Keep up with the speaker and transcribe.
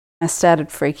I started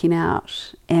freaking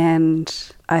out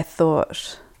and I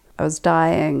thought I was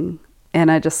dying,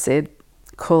 and I just said,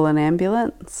 call an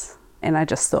ambulance. And I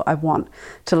just thought, I want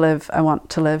to live, I want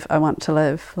to live, I want to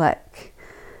live. Like,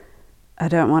 I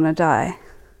don't want to die.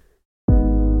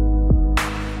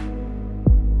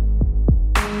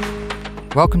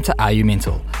 Welcome to Are You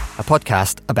Mental, a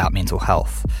podcast about mental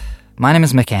health. My name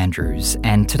is Mick Andrews,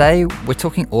 and today we're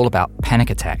talking all about panic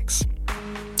attacks.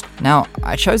 Now,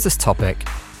 I chose this topic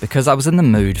because I was in the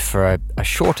mood for a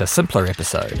shorter, simpler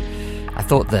episode. I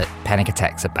thought that panic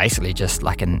attacks are basically just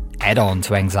like an add-on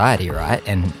to anxiety, right?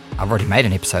 And I've already made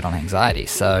an episode on anxiety,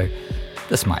 so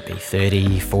this might be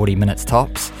 30, 40 minutes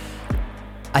tops.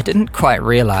 I didn't quite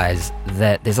realise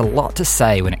that there's a lot to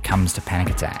say when it comes to panic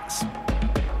attacks.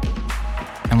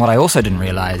 And what I also didn't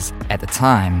realise at the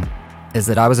time is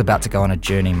that I was about to go on a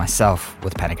journey myself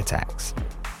with panic attacks.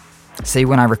 See,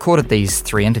 when I recorded these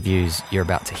 3 interviews you're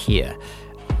about to hear,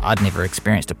 I'd never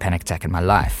experienced a panic attack in my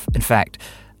life. In fact,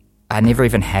 I never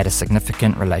even had a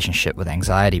significant relationship with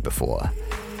anxiety before.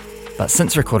 But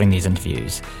since recording these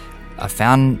interviews, I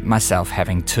found myself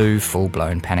having 2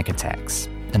 full-blown panic attacks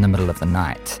in the middle of the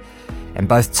night. And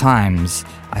both times,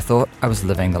 I thought I was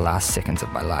living the last seconds of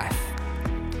my life.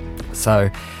 So,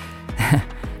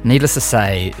 needless to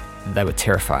say, they were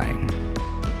terrifying.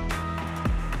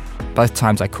 Both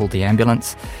times I called the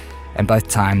ambulance, and both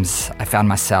times I found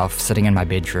myself sitting in my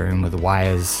bedroom with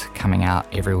wires coming out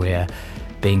everywhere,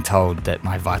 being told that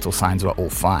my vital signs were all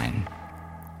fine.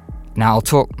 Now, I'll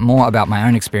talk more about my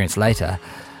own experience later,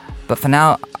 but for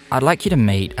now, I'd like you to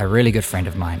meet a really good friend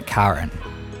of mine, Karen.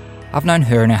 I've known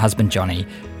her and her husband Johnny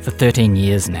for 13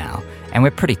 years now, and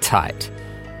we're pretty tight.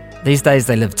 These days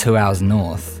they live 2 hours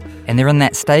north, and they're in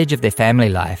that stage of their family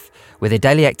life where their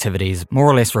daily activities more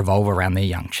or less revolve around their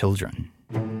young children.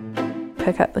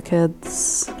 Pick up the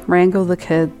kids, wrangle the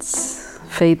kids,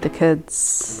 feed the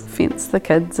kids, fence the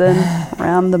kids in,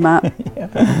 round them up.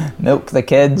 Yeah. Milk the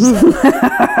kids.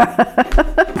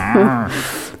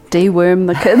 Deworm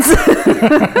the kids.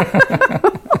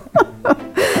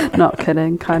 Not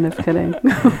kidding, kind of kidding.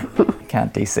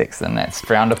 Can't de-sex them, that's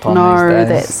frowned upon No, these days.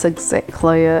 that's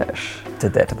exactly it.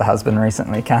 Did that to the husband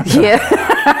recently, can't you? Yeah.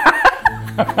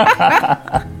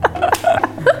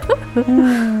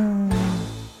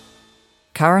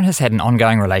 Karen has had an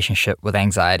ongoing relationship with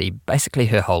anxiety basically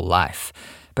her whole life,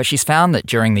 but she's found that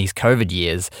during these COVID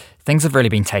years, things have really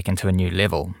been taken to a new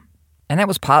level. And that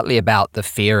was partly about the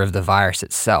fear of the virus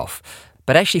itself,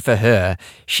 but actually for her,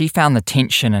 she found the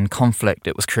tension and conflict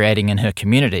it was creating in her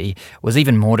community was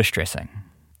even more distressing.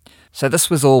 So this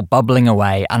was all bubbling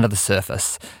away under the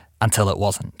surface until it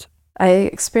wasn't. I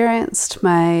experienced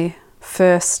my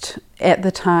first, at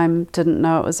the time, didn't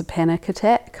know it was a panic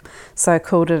attack, so I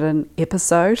called it an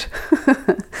episode.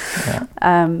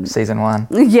 Yeah. Season 1.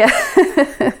 Yeah.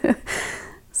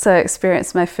 So I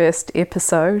experienced my first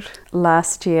episode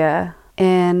last year,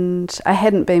 and I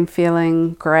hadn't been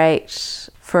feeling great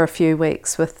for a few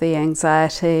weeks with the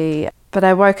anxiety, but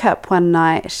I woke up one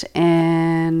night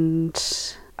and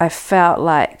I felt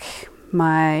like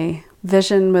my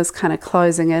vision was kind of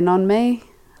closing in on me.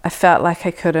 I felt like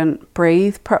I couldn't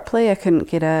breathe properly. I couldn't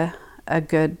get a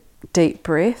good deep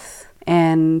breath,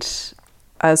 and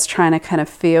I was trying to kind of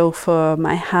feel for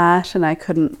my heart and I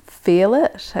couldn't feel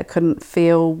it. I couldn't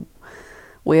feel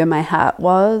where my heart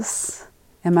was,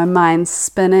 and my mind's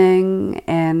spinning,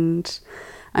 and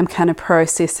I'm kind of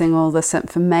processing all this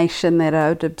information that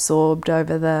I'd absorbed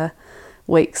over the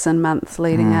weeks and months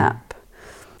leading up.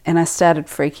 And I started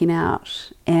freaking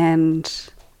out, and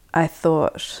I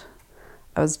thought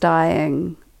I was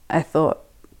dying. I thought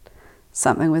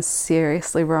something was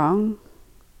seriously wrong.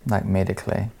 Like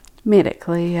medically?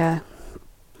 Medically, yeah.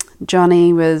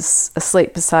 Johnny was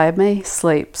asleep beside me,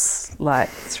 sleeps like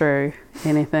through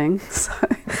anything.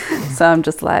 So I'm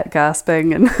just like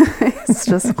gasping, and it's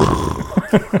just...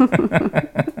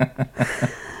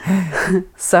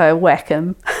 So I whack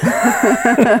him.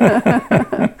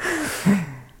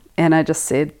 And I just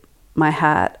said, my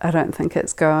heart, I don't think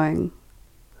it's going.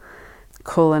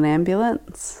 Call an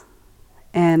ambulance.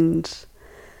 And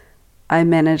I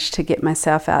managed to get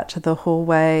myself out to the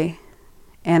hallway,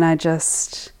 and I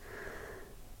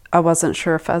wasn't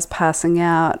sure if I was passing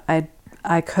out.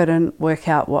 I couldn't work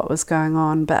out what was going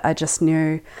on, but I just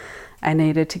knew I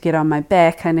needed to get on my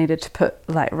back. I needed to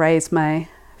raise my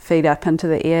feet up into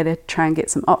the air to try and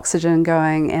get some oxygen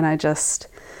going, and I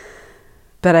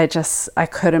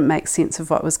couldn't make sense of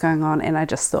what was going on, and I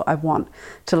just thought, I want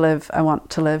to live, I want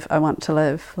to live, I want to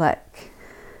live. Like,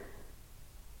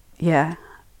 yeah,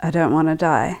 I don't want to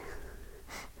die.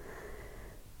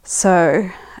 So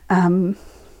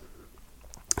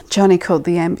Johnny called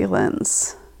the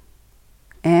ambulance,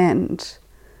 and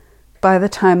by the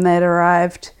time they'd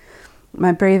arrived,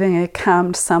 my breathing had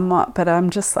calmed somewhat, but I'm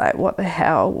just like, what the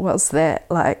hell was that?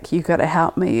 Like, you got to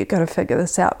help me. You got to figure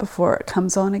this out before it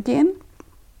comes on again.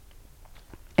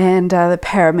 And the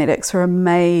paramedics were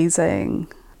amazing,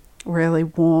 really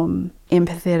warm,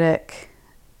 empathetic,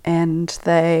 and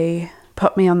they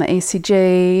put me on the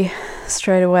ECG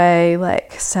straight away,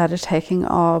 like started taking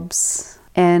OBS,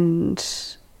 and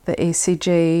the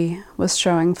ECG was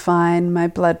showing fine. My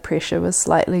blood pressure was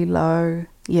slightly low.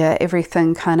 Yeah,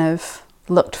 everything kind of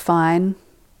looked fine.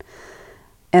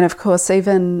 And of course,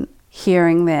 even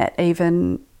hearing that,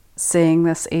 even seeing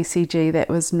this ECG that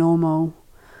was normal,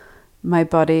 my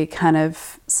body kind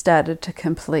of started to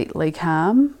completely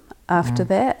calm after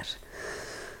that.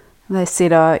 They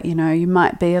said, oh, you know, you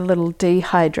might be a little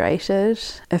dehydrated,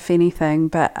 if anything,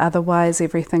 but otherwise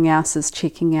everything else is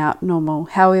checking out normal.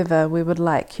 However, we would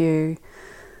like you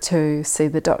to see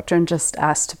the doctor and just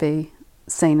ask to be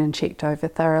seen and checked over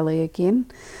thoroughly again.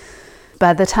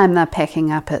 By the time they're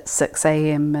packing up at 6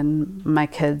 a.m. and my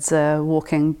kids are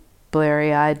walking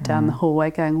blurry-eyed down the hallway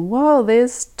going, whoa,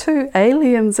 there's 2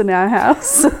 aliens in our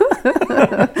house.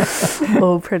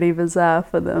 All pretty bizarre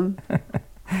for them.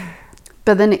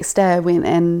 But the next day I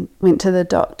went to the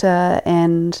doctor,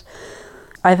 and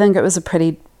I think it was a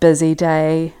pretty busy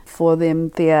day for them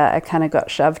there. I kind of got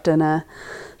shoved in a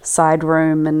side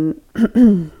room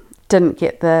and didn't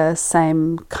get the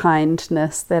same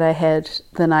kindness that I had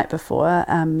the night before,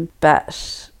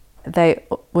 but they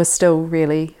were still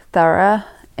really thorough,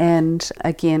 and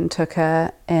again took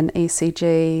an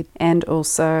ECG and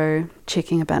also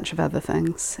checking a bunch of other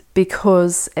things,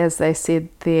 because as they said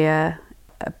there,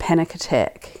 a panic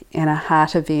attack and a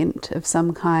heart event of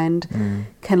some kind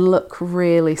can look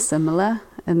really similar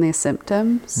in their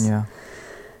symptoms. Yeah.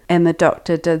 And the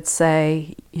doctor did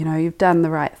say, you know, you've done the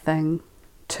right thing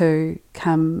to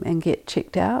come and get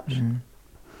checked out.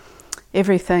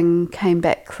 Everything came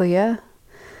back clear,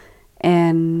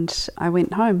 and I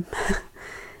went home.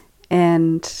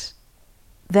 And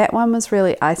that one was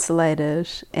really isolated,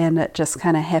 and it just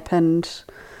kind of happened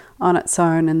on its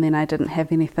own, and then I didn't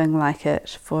have anything like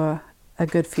it for a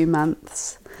good few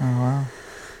months. Oh, wow.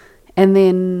 And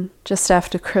then just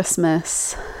after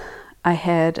Christmas, I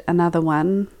had another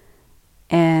one,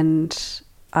 and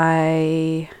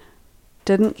I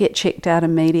didn't get checked out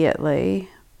immediately,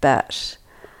 but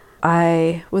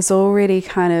I was already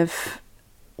kind of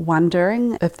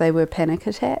wondering if they were panic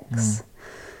attacks.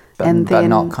 But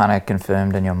not kind of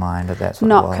confirmed in your mind that that's what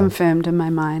it was? Not confirmed in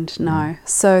my mind, no.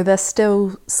 So they're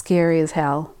still scary as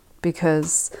hell,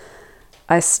 because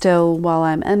I still, while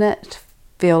I'm in it,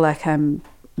 feel like I'm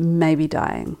maybe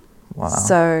dying. Wow.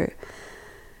 So,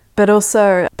 but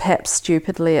also perhaps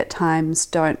stupidly at times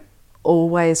don't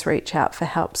always reach out for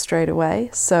help straight away.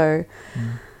 So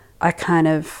I kind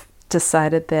of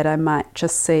decided that I might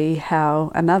just see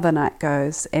how another night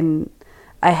goes. And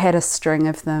I had a string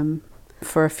of them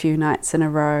for a few nights in a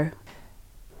row.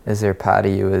 Is there a part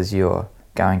of you as you're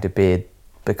going to bed,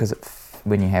 because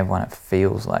when you have one it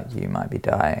feels like you might be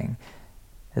dying,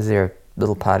 is there a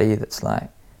little part of you that's like,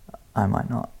 I might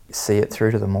not see it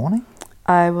through to the morning?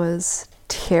 I was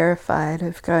terrified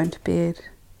of going to bed.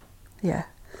 Yeah,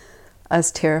 I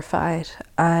was terrified.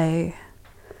 That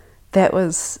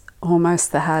was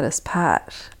almost the hardest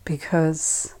part,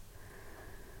 because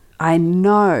I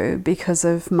know, because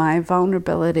of my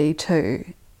vulnerability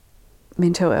to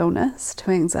mental illness,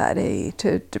 to anxiety,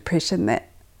 to depression,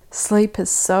 that sleep is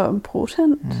so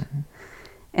important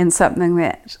and something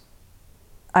that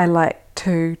I like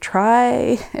to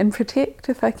try and protect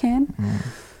if I can.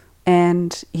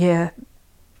 And yeah,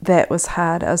 that was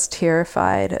hard. I was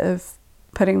terrified of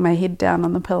putting my head down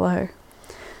on the pillow.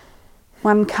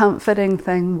 One comforting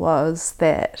thing was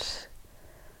that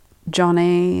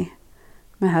Johnny,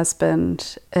 my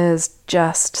husband, is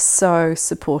just so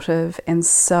supportive and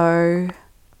so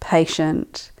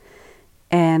patient,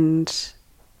 and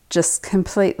just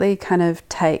completely kind of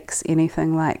takes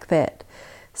anything like that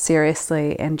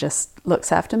seriously and just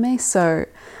looks after me. So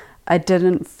I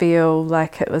didn't feel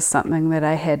like it was something that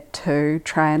I had to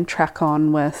try and truck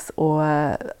on with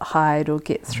or hide or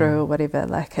get through or whatever.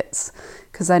 Like, it's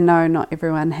because I know not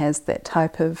everyone has that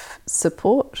type of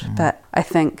support, but I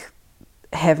think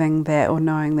having that or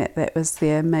knowing that that was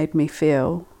there made me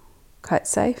feel quite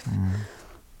safe.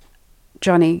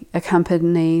 Johnny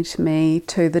accompanied me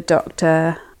to the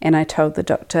doctor, and I told the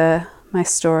doctor my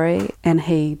story, and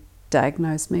he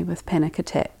diagnosed me with panic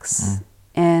attacks.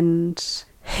 And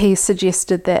he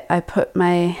suggested that I put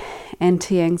my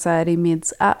anti-anxiety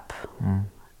meds up,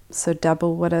 so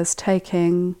double what I was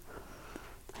taking.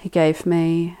 he gave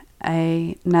me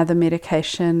another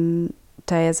medication,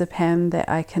 diazepam, that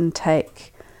I can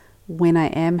take when I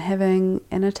am having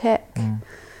an attack.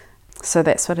 So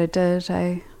that's what I did.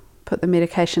 I put the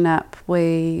medication up.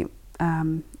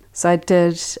 So I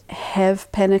did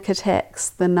have panic attacks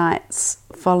the nights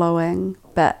following,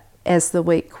 but as the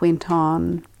week went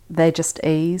on, they just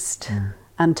eased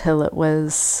until it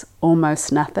was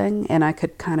almost nothing, and I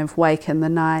could kind of wake in the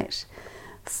night,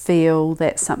 feel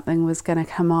that something was going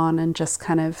to come on, and just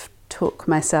kind of talk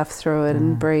myself through it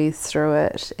and breathe through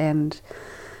it, and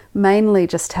mainly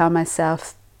just tell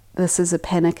myself, this is a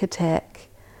panic attack.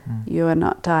 You are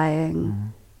not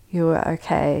dying. You are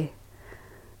okay.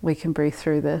 We can breathe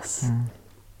through this.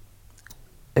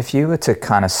 If you were to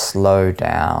kind of slow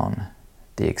down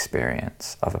the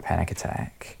experience of a panic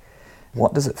attack,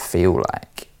 what does it feel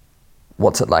like?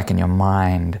 What's it like in your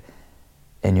mind,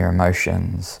 in your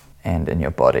emotions, and in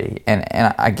your body? And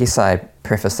I guess I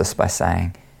preface this by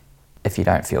saying, if you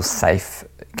don't feel safe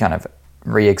kind of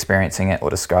re-experiencing it or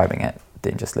describing it,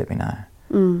 then just let me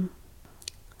know.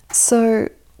 So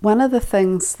one of the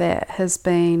things that has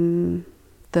been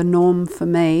the norm for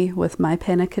me with my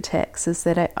panic attacks is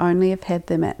that I only have had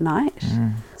them at night.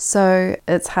 So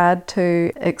it's hard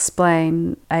to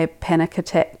explain a panic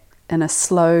attack in a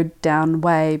slowed down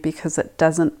way because it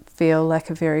doesn't feel like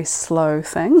a very slow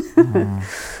thing.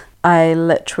 I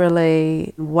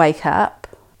literally wake up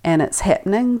and it's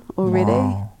happening already.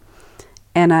 Wow.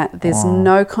 And there's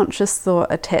no conscious thought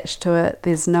attached to it.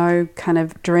 There's no kind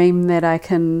of dream that I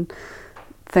can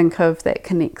think of that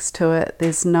connects to it.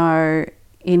 There's no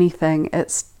anything.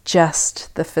 It's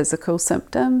just the physical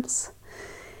symptoms.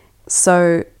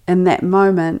 So in that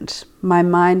moment, my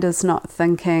mind is not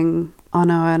thinking, oh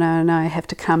no, I have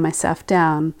to calm myself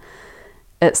down.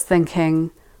 It's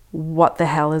thinking, what the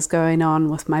hell is going on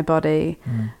with my body?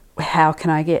 How can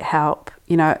I get help?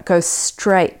 You know, it goes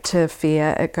straight to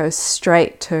fear. It goes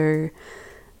straight to,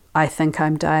 I think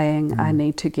I'm dying. I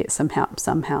need to get some help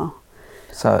somehow.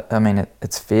 So, I mean,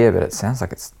 it's fear, but it sounds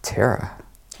like it's terror.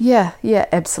 Yeah,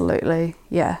 absolutely.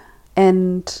 Yeah.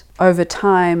 And over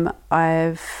time,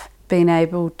 I've been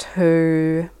able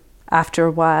to, after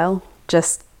a while,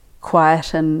 just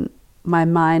quieten my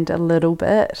mind a little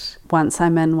bit once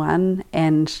I'm in one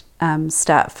and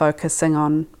start focusing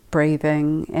on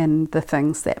breathing and the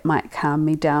things that might calm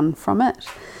me down from it.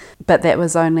 But that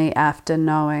was only after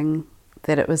knowing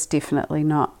that it was definitely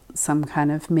not some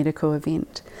kind of medical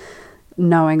event.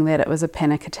 Knowing that it was a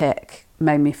panic attack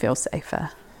made me feel safer.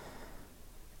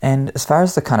 And as far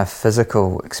as the kind of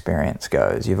physical experience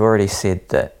goes, you've already said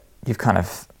that you've kind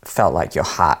of felt like your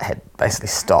heart had basically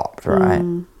stopped, right?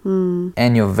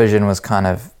 And your vision was kind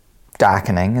of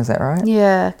darkening, is that right?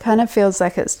 Yeah, kind of feels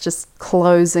like it's just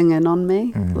closing in on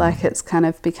me, like it's kind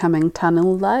of becoming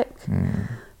tunnel-like,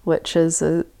 which is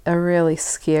a really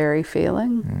scary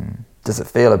feeling. Does it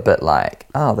feel a bit like,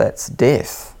 oh, that's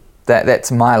death?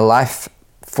 That's my life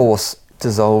force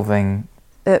dissolving?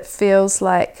 It feels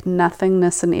like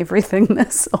nothingness and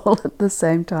everythingness all at the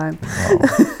same time.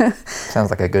 Well,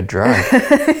 sounds like a good drug.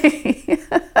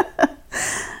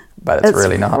 But it's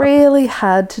really not. It's really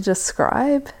hard to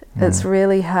describe. It's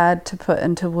really hard to put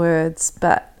into words.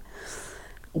 But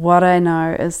what I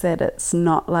know is that it's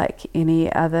not like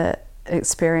any other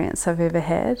experience I've ever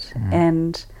had.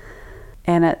 And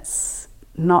it's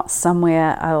not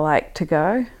somewhere I like to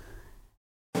go.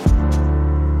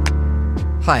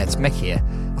 Hi, it's Mick here.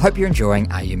 I hope you're enjoying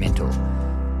Are You Mental?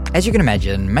 As you can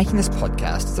imagine, making this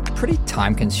podcast is a pretty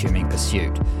time-consuming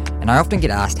pursuit, and I often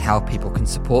get asked how people can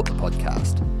support the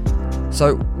podcast.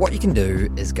 So what you can do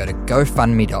is go to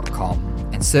GoFundMe.com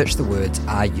and search the words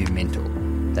Are You Mental?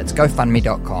 That's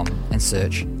GoFundMe.com and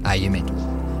search Are You Mental?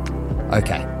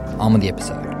 Okay, on with the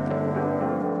episode.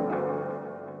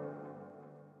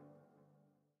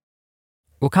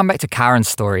 We'll come back to Karen's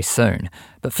story soon,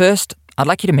 but first, I'd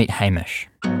like you to meet Hamish.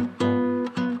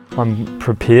 I'm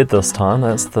prepared this time.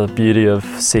 That's the beauty of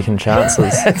second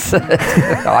chances.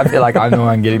 I feel like I'm the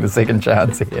one getting the second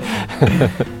chance here.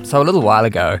 So a little while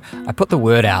ago, I put the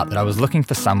word out that I was looking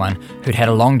for someone who'd had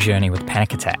a long journey with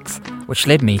panic attacks, which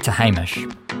led me to Hamish.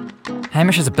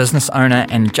 Hamish is a business owner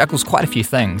and juggles quite a few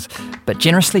things, but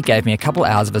generously gave me a couple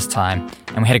hours of his time,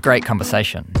 and we had a great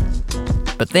conversation.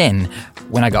 But then,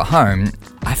 when I got home,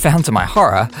 I found to my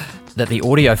horror that the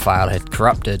audio file had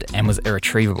corrupted and was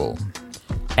irretrievable.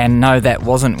 And no, that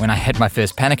wasn't when I had my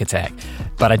first panic attack,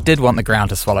 but I did want the ground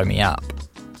to swallow me up.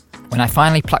 When I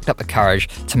finally plucked up the courage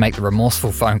to make the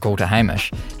remorseful phone call to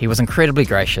Hamish, he was incredibly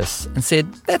gracious and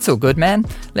said, "That's all good, man.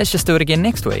 Let's just do it again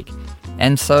next week."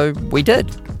 And so we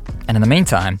did. And in the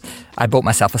meantime, I bought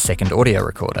myself a second audio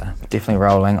recorder. Definitely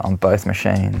rolling on both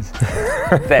machines.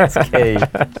 That's key.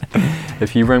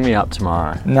 If you ring me up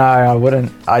tomorrow. No, I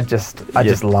wouldn't. I just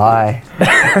lie.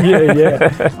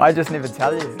 yeah. I just never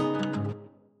tell you.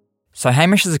 So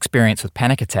Hamish's experience with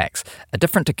panic attacks are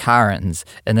different to Karen's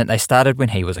in that they started when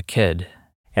he was a kid.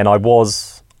 And I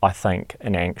was, I think,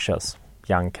 an anxious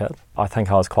young kid. I think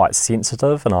I was quite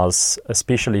sensitive, and I was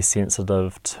especially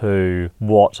sensitive to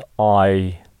what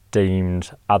I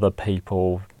deemed other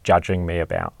people judging me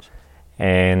about.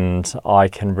 And I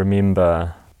can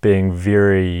remember being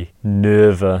very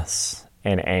nervous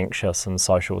and anxious in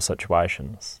social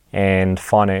situations and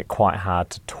finding it quite hard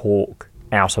to talk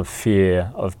out of fear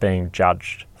of being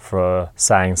judged for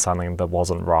saying something that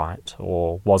wasn't right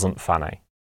or wasn't funny.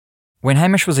 When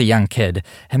Hamish was a young kid,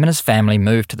 him and his family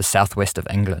moved to the southwest of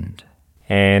England.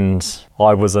 And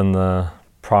I was in the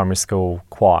primary school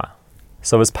choir.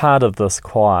 So as part of this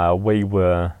choir, we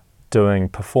were doing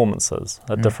performances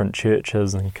at different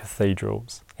churches and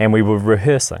cathedrals. And we were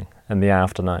rehearsing in the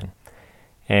afternoon.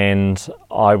 And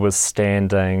I was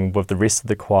standing with the rest of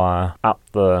the choir up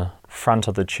the front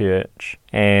of the church,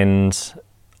 and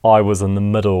I was in the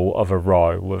middle of a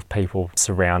row with people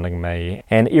surrounding me,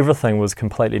 and everything was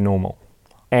completely normal.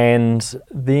 And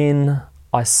then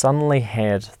I suddenly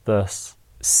had this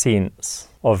sense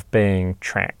of being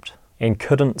trapped and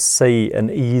couldn't see an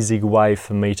easy way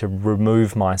for me to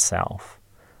remove myself.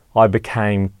 I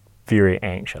became very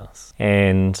anxious,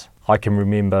 and I can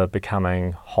remember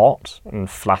becoming hot and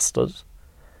flustered.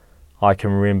 I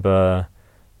can remember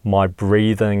my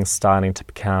breathing starting to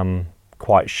become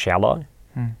quite shallow,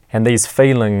 and these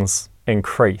feelings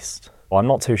increased. I'm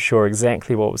not too sure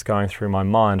exactly what was going through my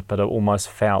mind, but it almost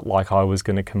felt like I was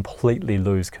going to completely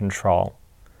lose control.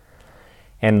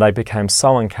 And they became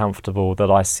so uncomfortable that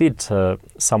I said to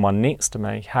someone next to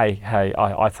me, hey,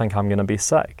 I think I'm going to be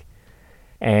sick.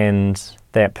 And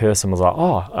that person was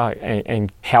like,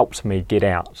 and helped me get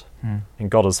out and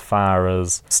got as far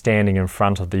as standing in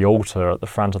front of the altar at the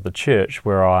front of the church,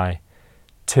 where I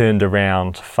turned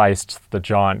around, faced the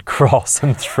giant cross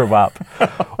and threw up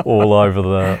all over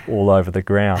the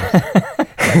ground.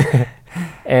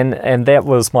 And that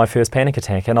was my first panic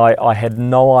attack, and I had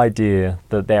no idea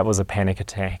that was a panic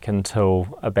attack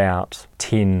until about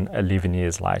 10, 11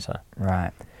 years later.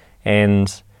 Right.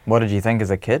 And what did you think as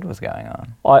a kid was going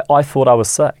on? I thought I was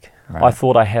sick. Right. I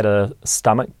thought I had a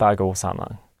stomach bug or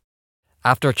something.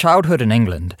 After a childhood in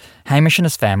England, Hamish and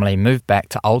his family moved back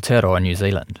to Aotearoa, New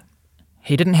Zealand.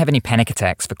 He didn't have any panic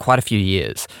attacks for quite a few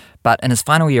years, but in his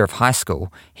final year of high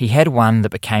school, he had one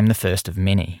that became the first of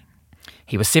many.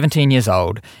 He was 17 years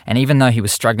old, and even though he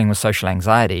was struggling with social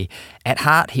anxiety, at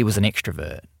heart he was an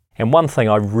extrovert. And one thing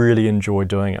I really enjoy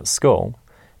doing at school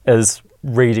is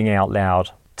reading out loud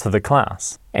to the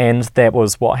class. And that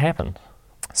was what happened.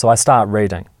 So I start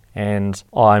reading, and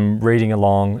I'm reading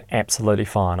along absolutely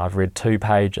fine. I've read 2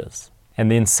 pages. And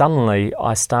then suddenly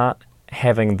I start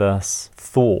having this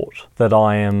thought that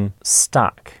I am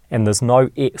stuck and there's no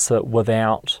exit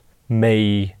without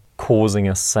me causing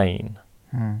a scene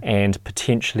and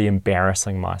potentially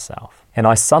embarrassing myself. And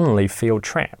I suddenly feel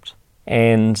trapped,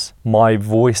 and my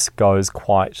voice goes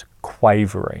quite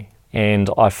quavery, and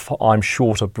I'm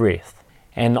short of breath.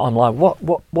 And I'm like,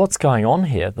 what's going on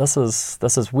here? This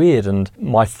is weird. And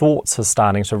my thoughts are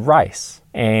starting to race,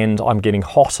 and I'm getting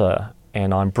hotter,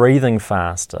 and I'm breathing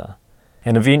faster.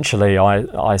 And eventually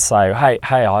I say,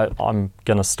 hey, I'm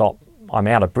going to stop. I'm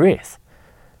out of breath.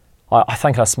 I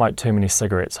think I smoked too many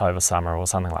cigarettes over summer or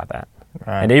something like that.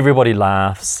 Right. And everybody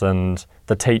laughs, and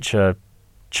the teacher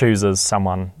chooses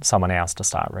someone else to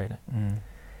start reading.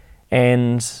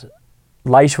 And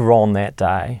later on that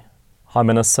day, I'm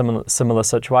in a similar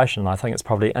situation. I think it's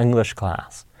probably English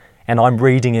class. And I'm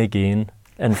reading again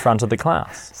in front of the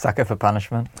class. Sucker for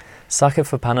punishment. Sucker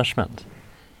for punishment.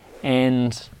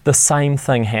 And the same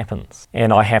thing happens,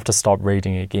 and I have to stop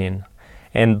reading again.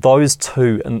 And those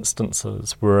 2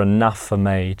 instances were enough for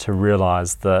me to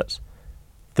realise that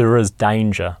there is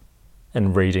danger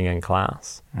in reading in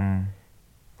class.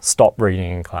 Stop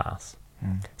reading in class.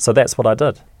 So that's what I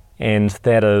did. And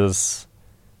that is,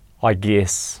 I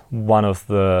guess, one of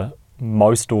the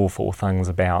most awful things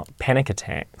about panic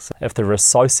attacks. If they're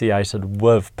associated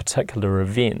with particular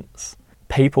events,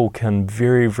 people can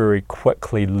very, very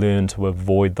quickly learn to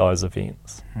avoid those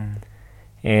events.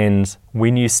 And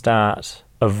when you start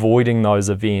avoiding those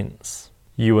events,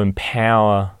 you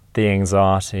empower the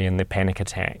anxiety and the panic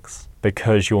attacks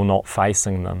because you're not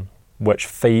facing them, which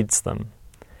feeds them.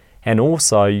 And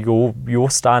also you're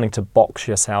starting to box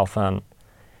yourself in,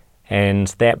 and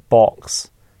that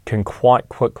box can quite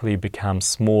quickly become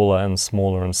smaller and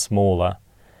smaller and smaller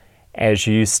as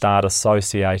you start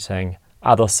associating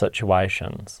other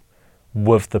situations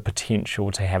with the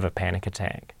potential to have a panic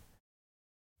attack.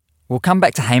 We'll come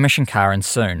back to Hamish and Karen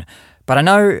soon, but I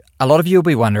know a lot of you will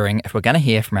be wondering if we're going to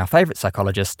hear from our favourite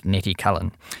psychologist, Nettie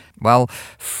Cullen. Well,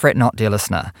 fret not, dear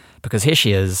listener, because here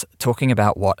she is talking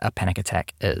about what a panic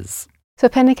attack is. So a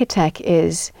panic attack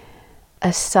is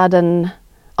a sudden,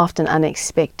 often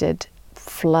unexpected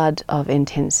flood of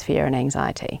intense fear and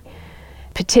anxiety,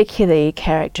 particularly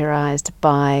characterised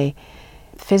by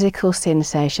physical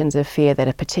sensations of fear that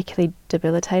are particularly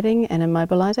debilitating and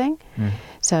immobilising.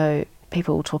 So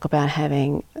people will talk about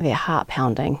having their heart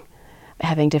pounding,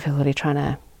 having difficulty trying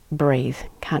to breathe,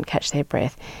 can't catch their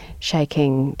breath,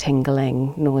 shaking,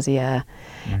 tingling, nausea,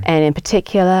 and in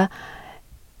particular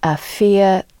a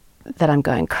fear that I'm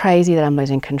going crazy, that I'm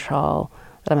losing control,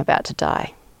 that I'm about to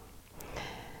die.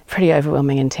 Pretty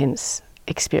overwhelming, intense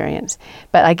experience.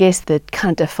 But I guess the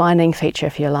kind of defining feature,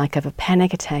 if you like, of a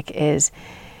panic attack is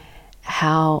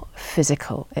how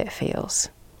physical it feels.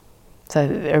 So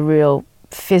a real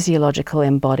physiological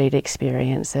embodied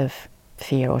experience of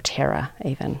fear or terror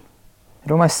even.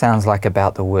 It almost sounds like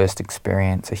about the worst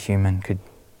experience a human could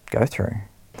go through,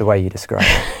 the way you describe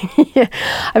it. Yeah,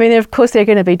 I mean, of course there are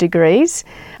going to be degrees,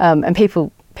 and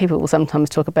people will sometimes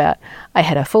talk about, I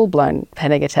had a full-blown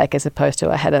panic attack as opposed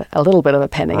to I had a little bit of a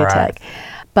panic attack.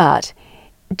 But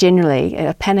generally,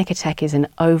 a panic attack is an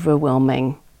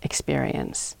overwhelming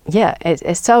experience. Yeah,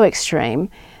 it's so extreme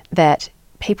that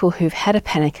people who've had a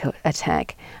panic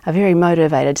attack are very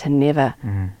motivated to never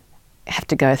have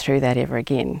to go through that ever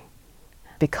again.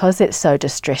 Because it's so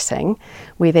distressing,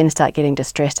 we then start getting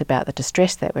distressed about the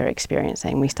distress that we're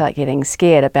experiencing. We start getting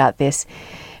scared about this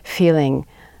feeling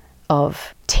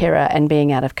of terror and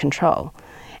being out of control.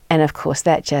 And of course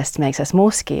that just makes us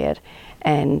more scared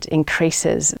and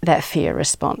increases that fear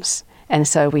response. And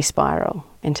so we spiral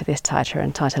into this tighter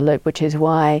and tighter loop, which is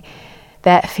why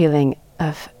that feeling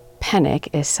of panic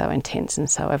is so intense and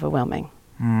so overwhelming.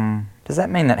 Does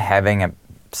that mean that having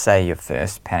say your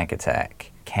first panic attack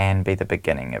can be the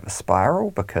beginning of a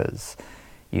spiral, because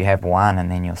you have one and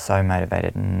then you're so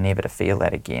motivated never to feel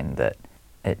that again that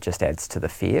it just adds to the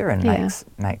fear and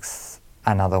makes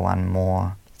another one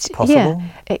more possible? Yeah,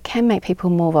 it can make people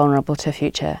more vulnerable to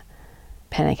future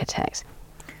panic attacks.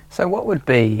 So what would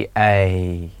be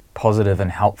a positive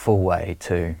and helpful way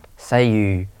to, say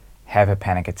you have a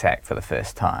panic attack for the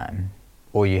first time,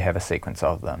 or you have a sequence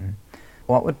of them,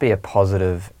 what would be a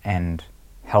positive and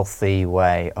healthy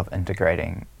way of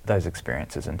integrating those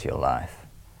experiences into your life?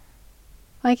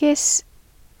 I guess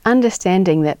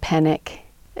understanding that panic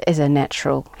is a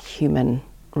natural human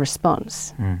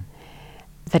response,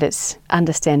 that it's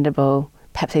understandable,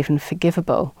 perhaps even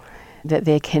forgivable, that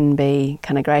there can be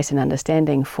kind of grace and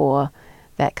understanding for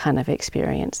that kind of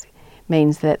experience,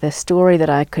 means that the story that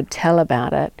I could tell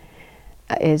about it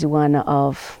is one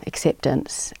of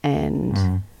acceptance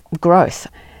and growth.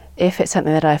 If it's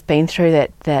something that I've been through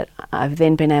that I've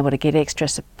then been able to get extra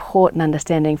support and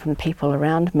understanding from the people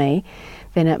around me,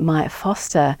 then it might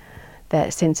foster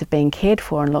that sense of being cared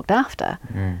for and looked after,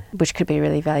 which could be a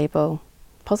really valuable,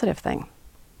 positive thing.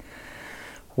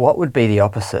 What would be the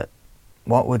opposite?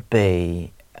 What would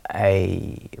be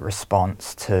a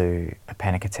response to a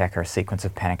panic attack or a sequence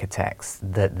of panic attacks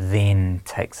that then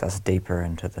takes us deeper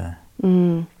into the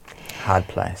hard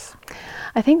place?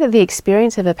 I think that the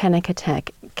experience of a panic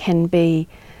attack can be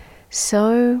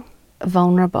so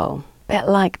vulnerable, a bit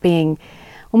like being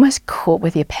almost caught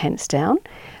with your pants down,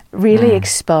 really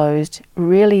exposed,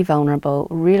 really vulnerable,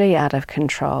 really out of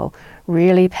control,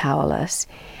 really powerless.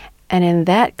 And in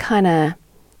that kind of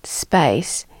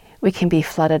space, we can be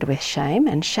flooded with shame,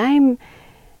 and shame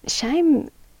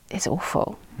is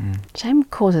awful. Shame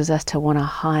causes us to want to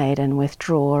hide and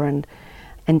withdraw and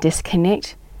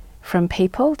disconnect from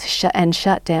people, to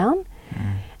shut down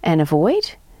and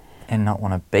avoid. And not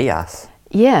want to be us.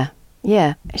 Yeah.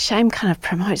 Shame kind of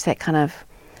promotes that kind of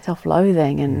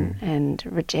self-loathing and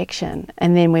rejection.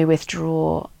 And then we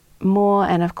withdraw more,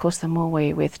 and of course the more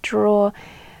we withdraw,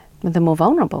 the more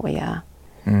vulnerable we are.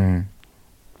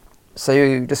 So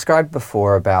you described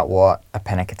before about what a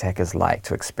panic attack is like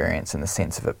to experience, in the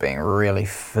sense of it being really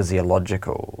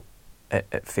physiological.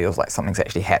 It feels like something's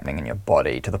actually happening in your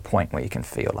body to the point where you can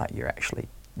feel like you're actually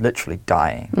literally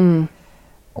dying.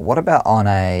 What about on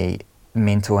a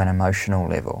mental and emotional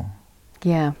level?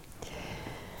 Yeah.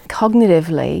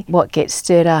 Cognitively, what gets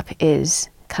stirred up is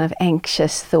kind of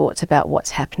anxious thoughts about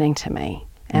what's happening to me.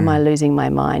 Am I losing my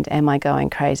mind? Am I going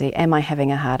crazy? Am I having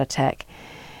a heart attack?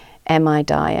 am I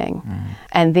dying?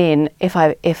 And then if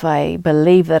I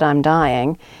believe that I'm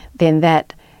dying, then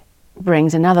that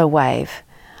brings another wave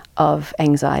of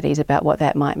anxieties about what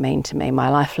that might mean to me. My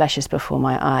life flashes before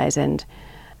my eyes, and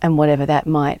whatever that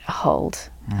might hold.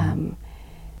 And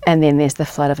then there's the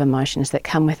flood of emotions that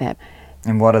come with that.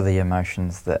 And what are the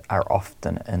emotions that are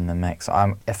often in the mix?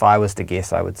 If I was to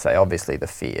guess, I would say obviously the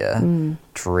fear,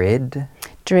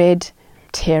 dread,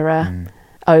 terror,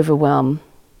 overwhelm.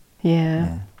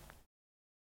 Yeah.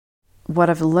 What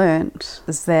I've learnt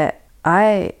is that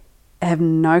I have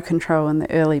no control in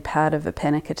the early part of a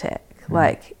panic attack.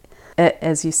 Like, it,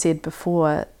 as you said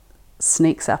before,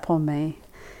 sneaks up on me,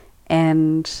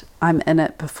 and I'm in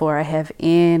it before I have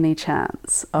any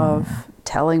chance of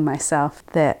telling myself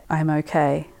that I'm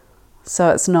okay. So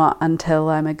it's not until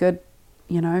I'm a good,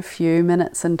 few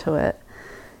minutes into it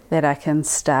that I can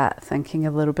start thinking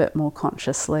a little bit more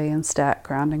consciously and start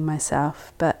grounding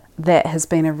myself. But that has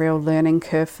been a real learning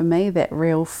curve for me, that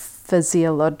real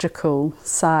physiological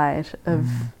side of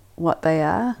what they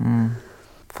are.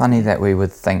 Funny that we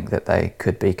would think that they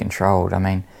could be controlled. I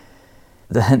mean,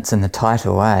 the hint's in the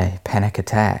title, panic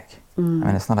attack. I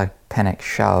mean, it's not a panic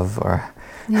shove or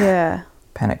a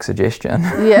panic suggestion.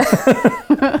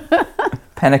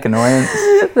 Panic annoyance.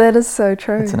 That is so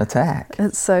true. It's an attack.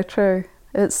 It's so true.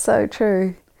 It's so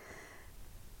true.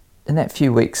 In that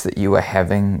few weeks that you were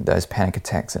having those panic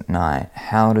attacks at night,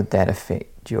 how did that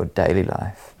affect your daily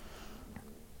life?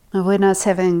 When I was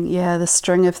having, the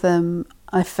string of them,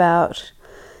 I felt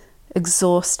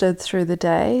exhausted through the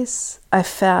days. I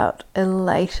felt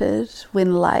elated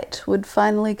when light would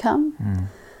finally come,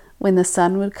 when the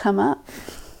sun would come up.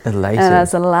 Elated? And I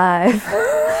was alive.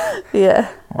 Wow.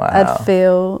 I'd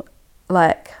feel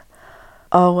like,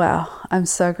 oh wow, I'm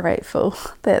so grateful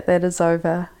that is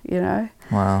over,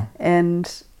 Wow.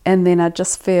 And then I'd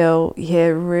just feel,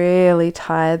 really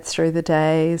tired through the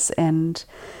days, and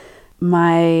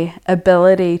my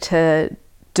ability to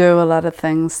do a lot of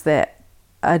things that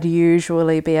I'd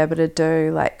usually be able to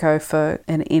do, like go for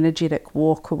an energetic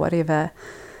walk or whatever,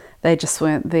 they just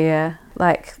weren't there.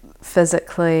 Like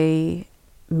physically,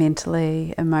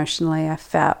 mentally, emotionally, I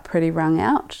felt pretty wrung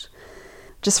out.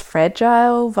 Just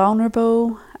fragile,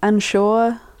 vulnerable,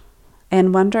 unsure,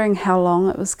 and wondering how long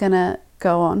it was going to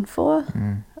go on for.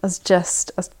 I was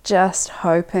just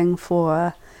hoping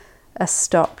for a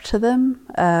stop to them,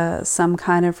 some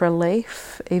kind of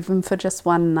relief, even for just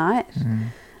one night.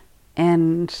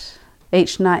 And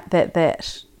each night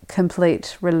that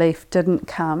complete relief didn't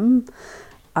come,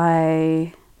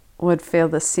 I would feel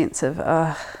this sense of,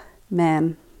 oh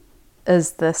man,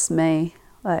 is this me?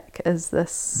 Like, is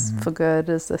this for good?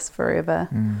 Is this forever?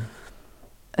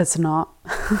 It's not.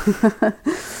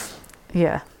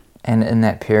 Yeah. And in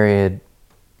that period,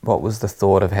 what was the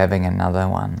thought of having another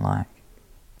one like?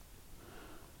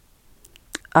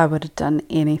 I would have done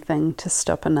anything to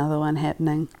stop another one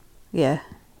happening. Yeah,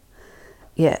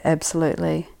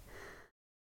 absolutely.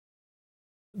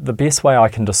 The best way I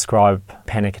can describe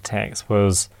panic attacks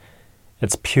was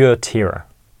it's pure terror.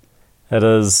 It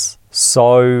is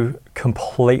so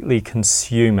completely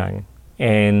consuming,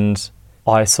 and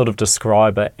I sort of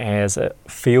describe it as it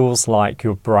feels like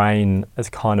your brain is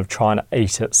kind of trying to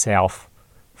eat itself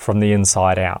from the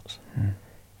inside out.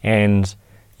 And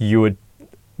you would,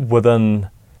 within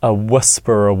a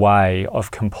whisper away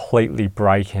of completely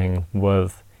breaking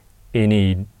with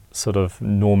any sort of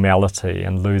normality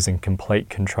and losing complete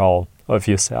control of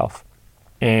yourself.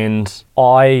 And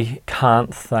I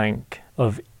can't think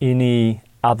of any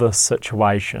other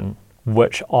situation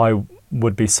which I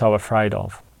would be so afraid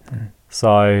of.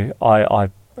 So I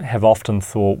have often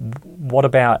thought, what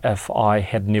about if I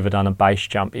had never done a base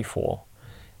jump before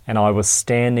and I was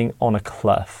standing on a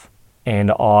cliff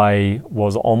and I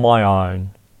was on my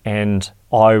own and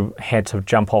I had to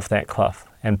jump off that cliff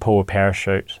and pull a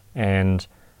parachute and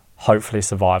hopefully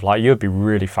survive. Like, you'd be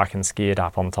really fucking scared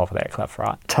up on top of that cliff,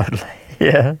 right? Totally.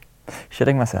 Yeah.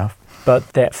 Shitting myself.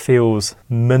 But that feels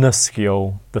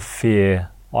minuscule, the fear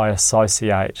I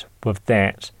associate with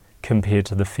that compared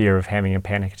to the fear of having a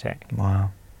panic attack. Wow.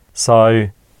 So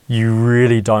you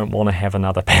really don't want to have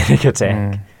another panic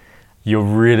attack. You're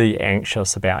really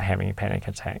anxious about having panic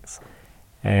attacks.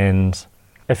 And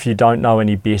if you don't know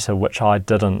any better, which I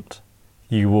didn't,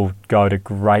 you will go to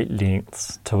great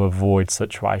lengths to avoid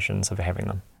situations of having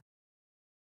them.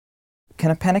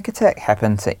 Can a panic attack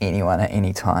happen to anyone at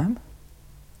any time?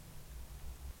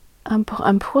 I'm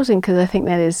pausing because I think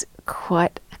that is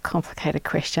quite a complicated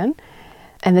question.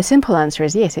 And the simple answer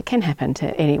is yes, it can happen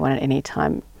to anyone at any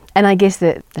time. And I guess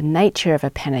that the nature of a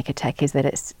panic attack is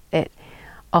that it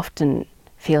often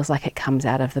feels like it comes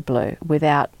out of the blue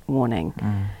without warning.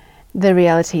 The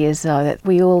reality is, though, that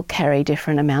we all carry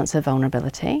different amounts of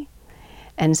vulnerability,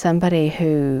 and somebody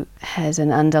who has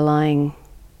an underlying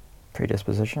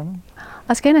predisposition? I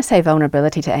was going to say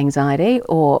vulnerability to anxiety,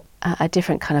 or a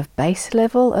different kind of base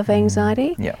level of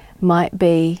anxiety might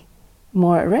be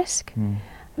more at risk.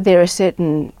 There are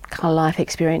certain kind of life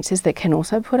experiences that can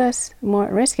also put us more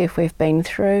at risk if we've been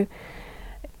through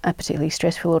a particularly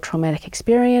stressful or traumatic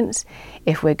experience,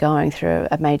 if we're going through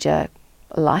a major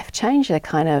life change, a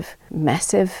kind of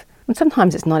massive, and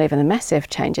sometimes it's not even the massive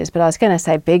changes, but I was going to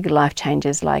say big life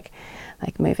changes like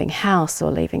moving house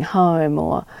or leaving home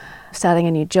or starting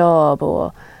a new job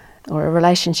or a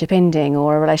relationship ending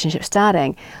or a relationship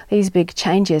starting. These big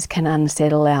changes can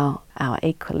unsettle our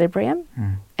equilibrium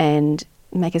and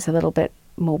make us a little bit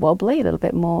more wobbly, a little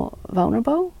bit more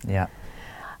vulnerable. Yeah.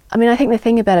 I mean, I think the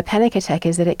thing about a panic attack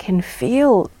is that it can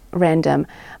feel random,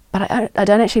 but I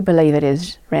don't actually believe it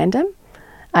is random.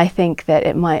 I think that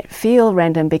it might feel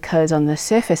random because on the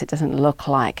surface it doesn't look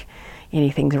like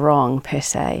anything's wrong per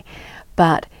se.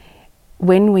 But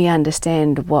when we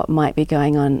understand what might be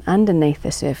going on underneath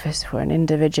the surface for an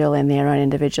individual and their own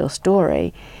individual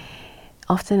story,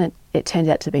 often it turns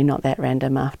out to be not that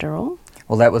random after all.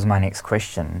 Well, that was my next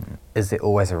question. Is there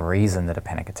always a reason that a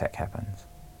panic attack happens?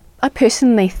 I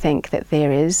personally think that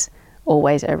there is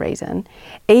always a reason,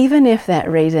 even if that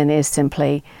reason is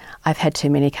simply I've had too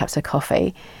many cups of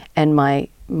coffee and my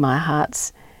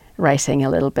heart's racing a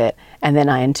little bit, and then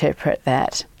I interpret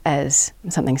that as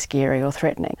something scary or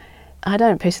threatening. I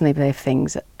don't personally believe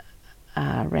things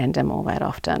are random all that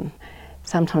often.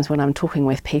 Sometimes when I'm talking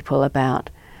with people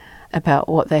about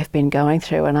what they've been going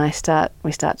through, and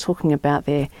we start talking about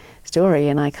their story,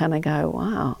 and I kind of go,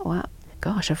 wow,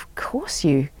 gosh, of course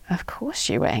you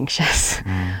were anxious.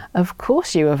 Of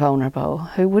course you were vulnerable.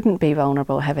 Who wouldn't be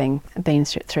vulnerable having been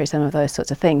through some of those sorts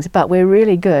of things? But we're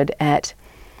really good at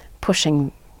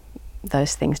pushing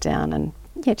those things down and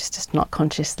just not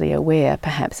consciously aware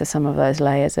perhaps of some of those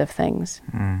layers of things.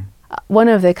 One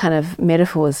of the kind of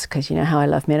metaphors, because you know how I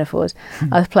love metaphors,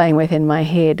 I was playing with in my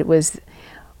head was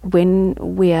when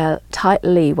we are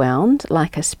tightly wound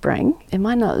like a spring, it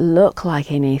might not look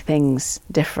like anything's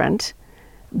different,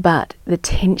 but the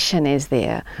tension is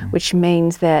there, which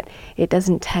means that it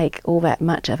doesn't take all that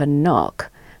much of a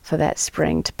knock for that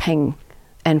spring to ping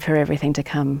and for everything to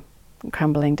come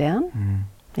crumbling down.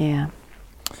 Yeah.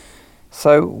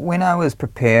 So when I was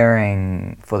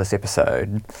preparing for this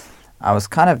episode, I was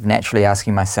kind of naturally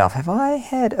asking myself, have I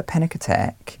had a panic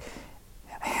attack?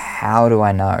 How do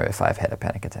I know if I've had a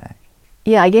panic attack?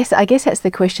 Yeah, I guess that's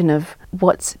the question of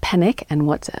what's panic and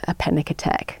what's a panic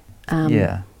attack.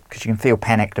 Yeah, because you can feel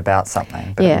panicked about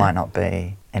something, but it might not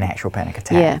be an actual panic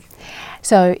attack. Yeah.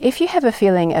 So if you have a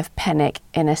feeling of panic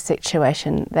in a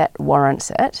situation that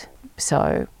warrants it,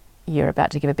 so you're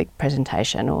about to give a big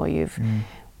presentation or you've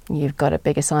got a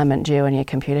big assignment due and your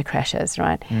computer crashes,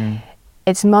 right?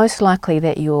 It's most likely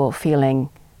that you're feeling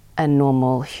a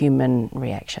normal human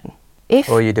reaction.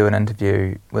 Or you do an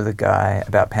interview with a guy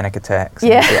about panic attacks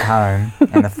and you get home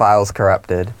and the file's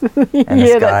corrupted and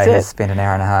this guy has spent an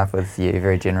hour and a half with you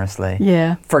very generously.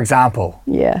 Yeah. For example.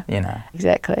 Yeah. You know.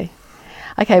 Exactly.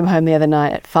 I came home the other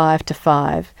night at 5 to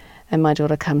 5 and my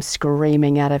daughter comes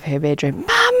screaming out of her bedroom,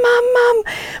 Mum,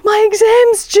 my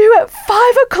exam's due at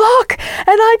 5 o'clock and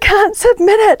I can't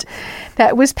submit it.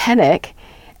 That was panic.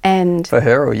 And for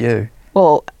her or you?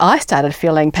 Well, I started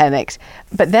feeling panicked,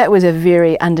 but that was a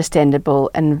very understandable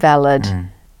and valid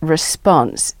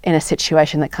response in a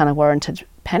situation that kind of warranted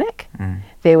panic.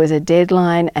 There was a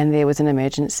deadline and there was an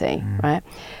emergency, right?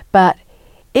 But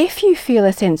if you feel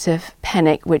a sense of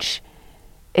panic which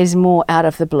is more out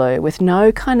of the blue with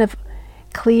no kind of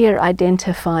clear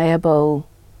identifiable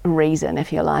reason,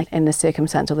 if you like, in the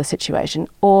circumstance or the situation,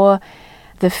 or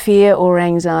the fear or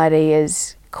anxiety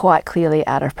is quite clearly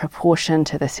out of proportion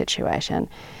to the situation,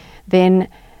 then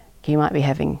you might be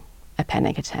having a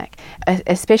panic attack,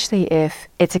 especially if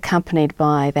it's accompanied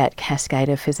by that cascade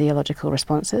of physiological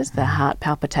responses, the heart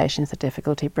palpitations, the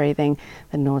difficulty breathing,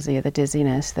 the nausea, the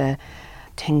dizziness, the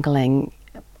tingling,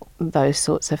 those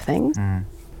sorts of things.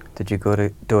 Did your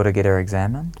daughter get her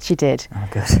exam in? She did. Oh,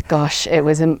 good. Gosh, it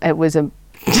was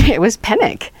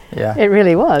panic. Yeah. It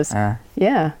really was.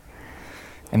 Yeah.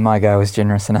 And my guy was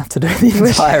generous enough to do the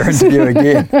entire interview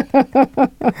again.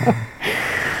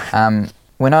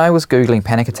 When I was Googling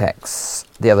panic attacks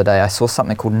the other day, I saw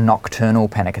something called nocturnal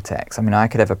panic attacks. I mean, I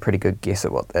could have a pretty good guess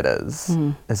at what that is.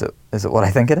 Is it what I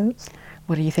think it is?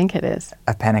 What do you think it is?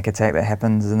 A panic attack that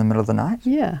happens in the middle of the night?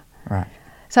 Yeah. Right.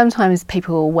 Sometimes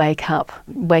people wake up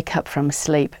from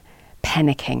sleep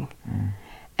panicking.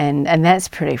 And that's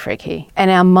pretty freaky. And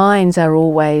our minds are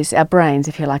always, our brains,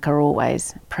 if you like, are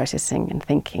always processing and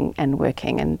thinking and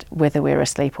working, and whether we're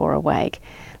asleep or awake,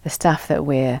 the stuff that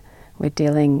we're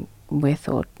dealing with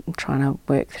or trying to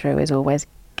work through is always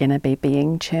going to be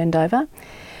being churned over.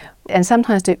 And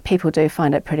sometimes people do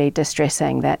find it pretty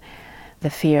distressing that the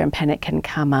fear and panic can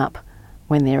come up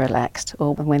when they're relaxed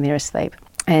or when they're asleep.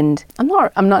 And I'm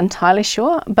not entirely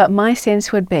sure, but my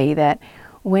sense would be that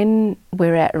when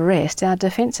we're at rest, our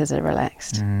defences are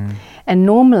relaxed. And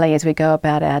normally as we go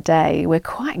about our day, we're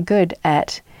quite good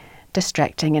at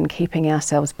distracting and keeping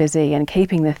ourselves busy and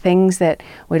keeping the things that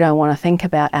we don't want to think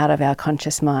about out of our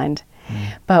conscious mind.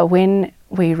 But when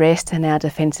we rest and our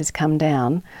defences come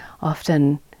down,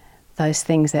 often those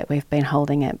things that we've been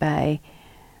holding at bay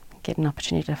get an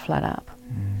opportunity to flood up.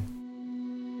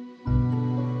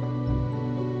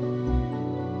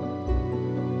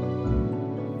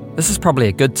 This is probably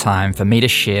a good time for me to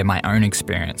share my own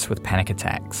experience with panic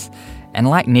attacks. And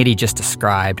like Nettie just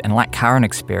described, and like Karen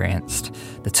experienced,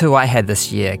 the two I had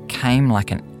this year came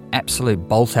like an absolute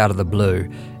bolt out of the blue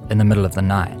in the middle of the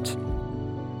night.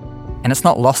 And it's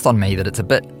not lost on me that it's a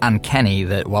bit uncanny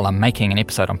that while I'm making an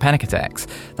episode on panic attacks,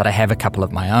 that I have a couple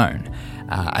of my own.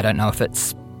 I don't know if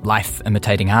it's life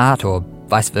imitating art or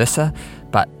vice versa,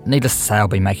 but needless to say, I'll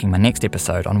be making my next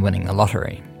episode on winning the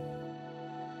lottery.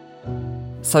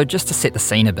 So just to set the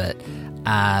scene a bit,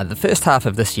 the first half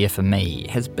of this year for me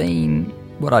has been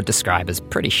what I'd describe as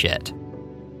pretty shit.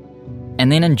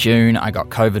 And then in June, I got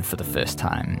COVID for the first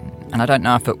time. And I don't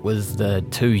know if it was the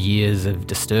 2 years of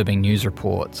disturbing news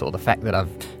reports or the fact that I've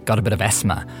got a bit of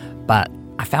asthma, but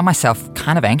I found myself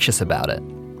kind of anxious about it.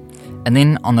 And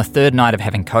then on the third night of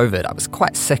having COVID, I was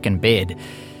quite sick in bed,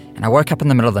 and I woke up in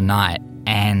the middle of the night,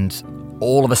 and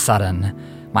all of a sudden,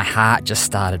 my heart just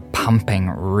started pumping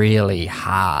really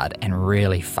hard and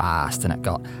really fast, and it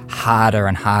got harder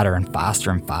and harder and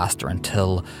faster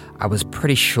until I was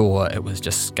pretty sure it was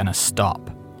just going to stop.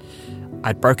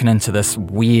 I'd broken into this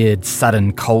weird,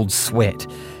 sudden cold sweat,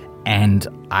 and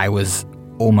I was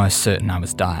almost certain I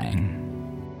was dying.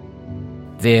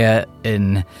 There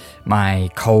in my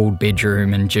cold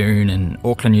bedroom in June in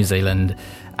Auckland, New Zealand,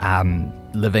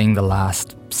 living the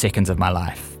last seconds of my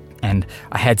life. And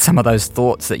I had some of those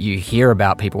thoughts that you hear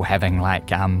about people having, like,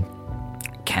 can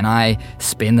I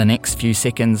spend the next few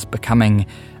seconds becoming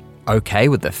okay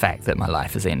with the fact that my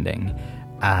life is ending?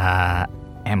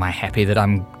 Am I happy that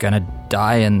I'm going to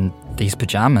die in these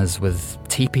pajamas with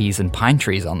teepees and pine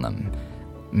trees on them?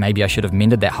 Maybe I should have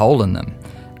mended that hole in them.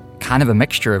 Kind of a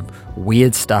mixture of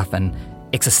weird stuff and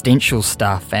existential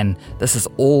stuff, and this is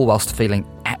all whilst feeling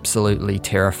absolutely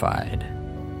terrified.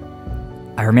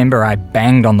 I remember I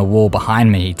banged on the wall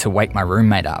behind me to wake my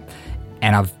roommate up,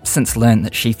 and I've since learned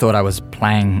that she thought I was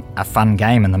playing a fun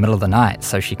game in the middle of the night,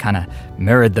 so she kind of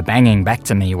mirrored the banging back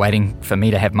to me, waiting for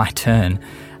me to have my turn.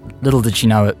 Little did she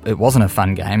know it wasn't a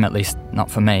fun game, at least not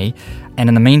for me. And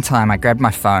in the meantime, I grabbed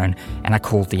my phone and I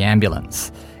called the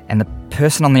ambulance. And the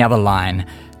person on the other line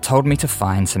told me to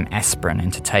find some aspirin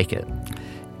and to take it.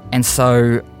 And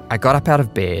so I got up out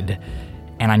of bed,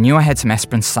 and I knew I had some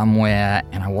aspirin somewhere,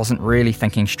 and I wasn't really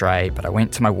thinking straight, but I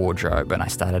went to my wardrobe and I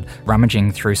started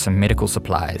rummaging through some medical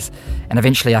supplies, and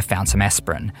eventually I found some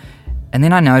aspirin. And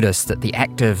then I noticed that the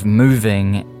act of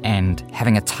moving and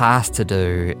having a task to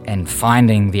do and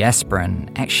finding the aspirin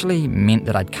actually meant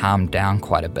that I'd calmed down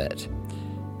quite a bit.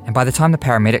 And by the time the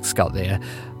paramedics got there,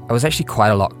 I was actually quite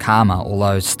a lot calmer,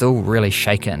 although still really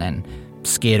shaken and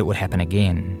scared it would happen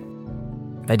again.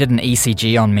 They did an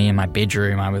ECG on me in my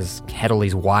bedroom. I had all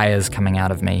these wires coming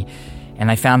out of me, and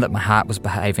they found that my heart was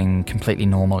behaving completely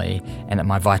normally and that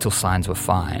my vital signs were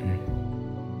fine.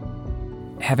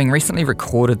 Having recently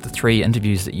recorded the 3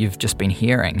 interviews that you've just been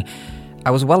hearing,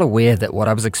 I was well aware that what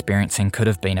I was experiencing could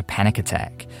have been a panic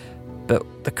attack.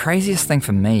 But the craziest thing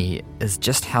for me is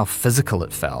just how physical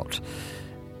it felt.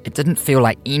 It didn't feel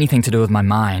like anything to do with my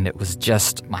mind. It was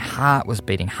just my heart was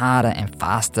beating harder and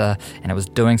faster, and it was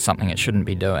doing something it shouldn't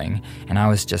be doing, and I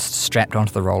was just strapped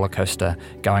onto the roller coaster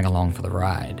going along for the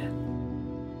ride.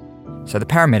 So the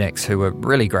paramedics, who were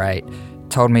really great,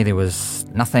 told me there was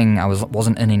nothing, I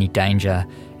wasn't in any danger,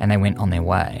 and they went on their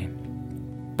way.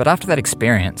 But after that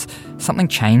experience, something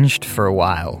changed for a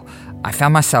while. I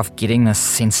found myself getting this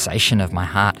sensation of my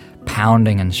heart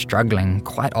pounding and struggling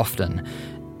quite often,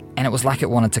 and it was like it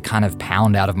wanted to kind of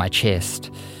pound out of my chest.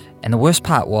 And the worst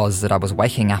part was that I was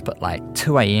waking up at like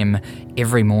 2 a.m.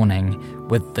 every morning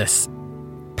with this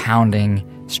pounding,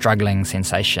 struggling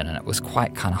sensation, and it was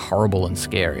quite kind of horrible and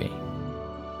scary.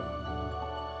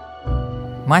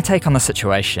 My take on the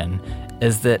situation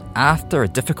is that after a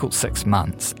difficult 6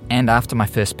 months and after my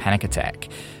first panic attack,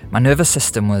 my nervous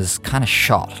system was kind of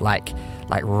shot, like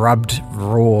rubbed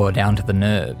raw down to the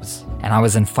nerves, and I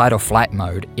was in fight or flight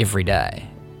mode every day.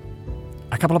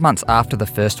 A couple of months after the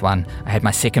first one, I had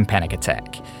my second panic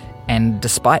attack, and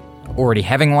despite already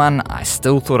having one, I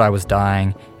still thought I was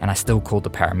dying, and I still called the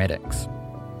paramedics.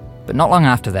 But not long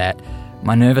after that,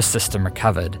 my nervous system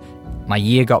recovered, my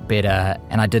year got better,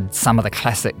 and I did some of the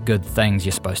classic good things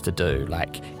you're supposed to do,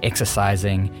 like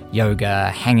exercising, yoga,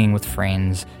 hanging with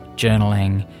friends,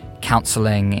 journaling,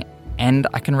 counselling, and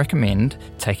I can recommend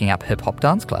taking up hip-hop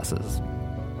dance classes.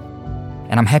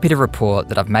 And I'm happy to report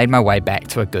that I've made my way back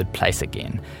to a good place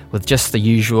again, with just the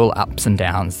usual ups and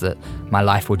downs that my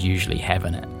life would usually have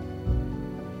in it.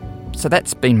 So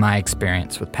that's been my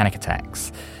experience with panic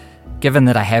attacks. Given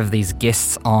that I have these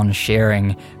guests on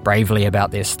sharing bravely about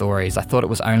their stories, I thought it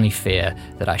was only fair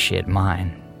that I shared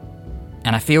mine.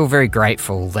 And I feel very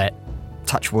grateful that,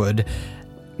 touch wood,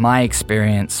 my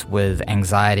experience with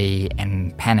anxiety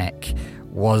and panic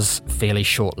was fairly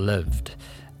short-lived.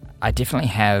 I definitely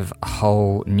have a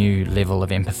whole new level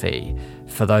of empathy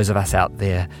for those of us out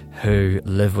there who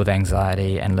live with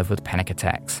anxiety and live with panic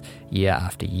attacks year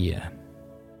after year.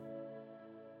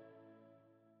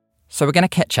 So we're going to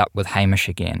catch up with Hamish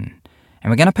again,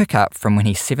 and we're going to pick up from when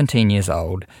he's 17 years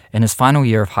old, in his final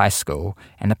year of high school,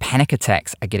 and the panic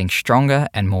attacks are getting stronger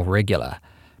and more regular,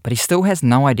 but he still has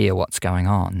no idea what's going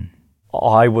on.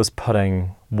 I was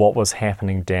putting what was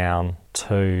happening down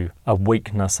to a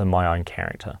weakness in my own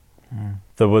character.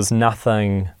 There was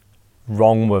nothing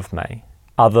wrong with me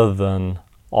other than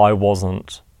I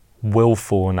wasn't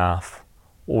willful enough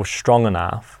or strong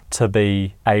enough to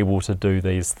be able to do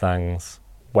these things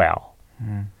well.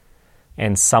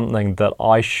 And something that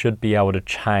I should be able to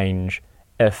change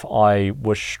if I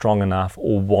was strong enough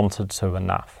or wanted to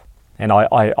enough. And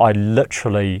I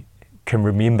literally can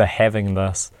remember having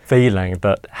this feeling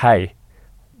that, hey,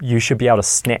 you should be able to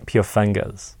snap your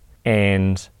fingers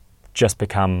and just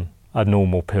become a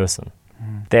normal person.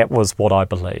 That was what I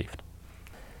believed.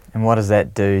 And what does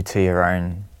that do to your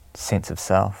own sense of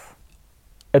self?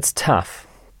 It's tough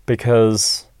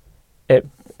because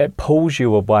it pulls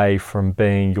you away from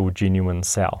being your genuine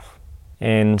self.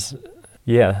 And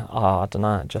yeah, I don't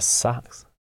know, it just sucks.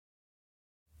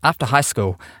 After high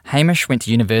school, Hamish went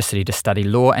to university to study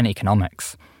law and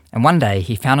economics, and one day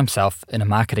he found himself in a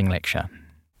marketing lecture.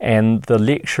 And the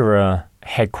lecturer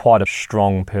had quite a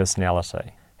strong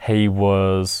personality. He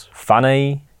was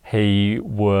funny, he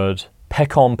would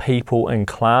pick on people in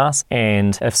class,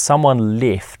 and if someone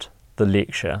left the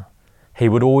lecture, he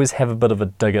would always have a bit of a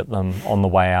dig at them on the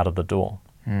way out of the door.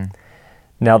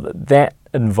 Now, that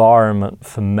environment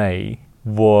for me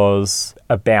was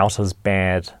about as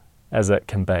bad as it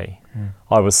can be.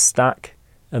 I was stuck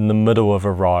in the middle of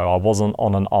a row. I wasn't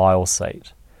on an aisle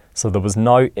seat. So there was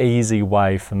no easy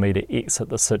way for me to exit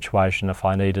the situation if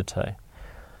I needed to.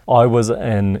 I was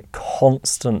in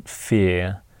constant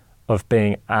fear of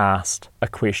being asked a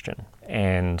question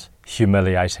and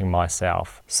humiliating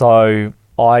myself. So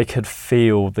I could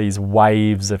feel these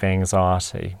waves of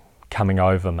anxiety coming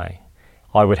over me.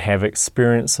 I would have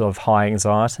experience of high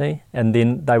anxiety and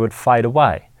then they would fade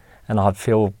away and I'd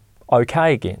feel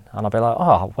okay again. And I'd be like,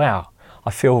 oh, wow, I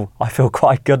feel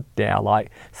quite good now.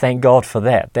 Like, thank God for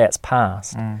that. That's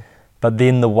passed. But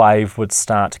then the wave would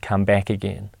start to come back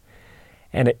again.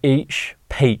 And at each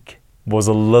peak was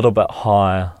a little bit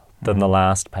higher than the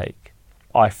last peak.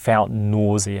 I felt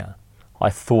nausea. I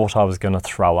thought I was going to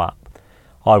throw up.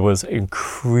 I was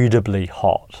incredibly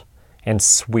hot and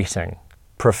sweating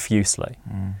profusely.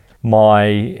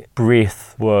 My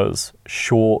breath was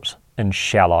short and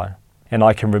shallow. And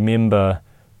I can remember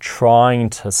trying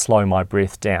to slow my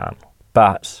breath down,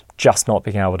 but just not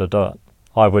being able to do it.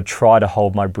 I would try to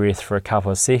hold my breath for a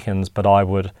couple of seconds, but I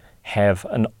would have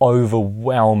an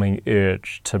overwhelming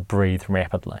urge to breathe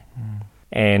rapidly.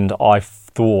 And I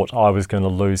thought I was going to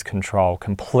lose control,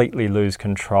 completely lose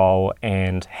control,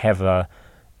 and have an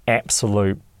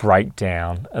absolute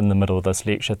breakdown in the middle of this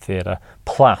lecture theatre,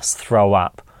 plus throw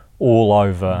up all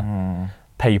over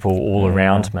people all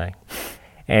around me.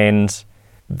 And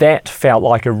that felt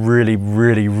like a really,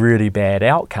 really, really bad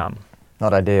outcome.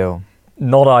 Not ideal.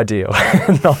 Not ideal.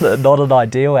 not an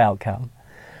ideal outcome.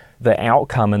 The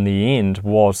outcome in the end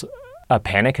was a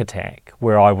panic attack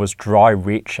where I was dry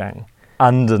retching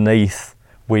underneath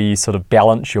where you sort of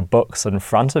balance your books in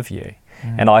front of you.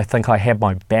 And I think I had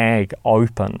my bag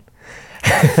open,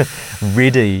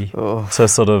 ready to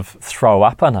sort of throw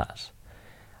up in it.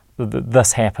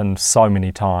 This happened so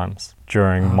many times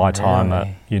during my time at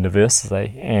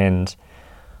university, and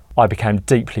I became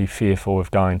deeply fearful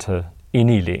of going to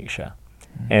any lecture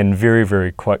and very,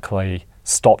 very quickly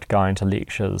stopped going to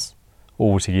lectures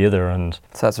altogether, and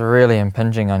So it's really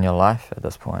impinging on your life at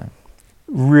this point.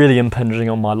 really impinging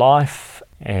on my life,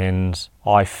 and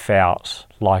I felt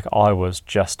like I was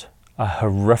just a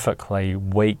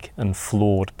horrifically weak and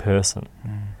flawed person.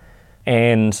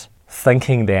 And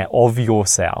thinking that of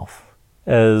yourself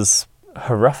is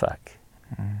horrific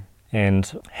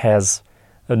and has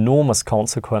enormous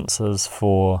consequences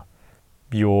for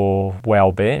your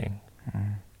well-being.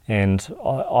 And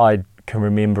I can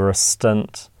remember a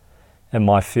stint in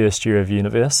my first year of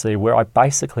university where I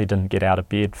basically didn't get out of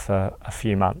bed for a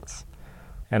few months.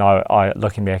 And I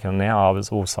looking back on it now,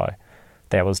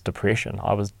 that was depression.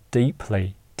 I was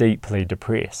deeply, deeply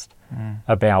depressed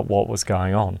about what was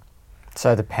going on.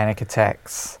 So the panic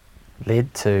attacks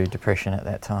led to depression at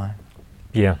that time.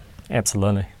 Yeah,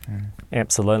 absolutely.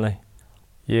 Absolutely.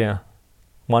 Yeah.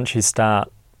 Once you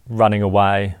start running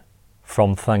away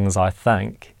from things, I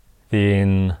think,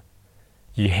 then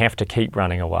you have to keep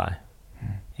running away.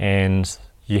 And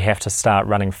you have to start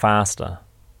running faster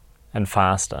and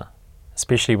faster,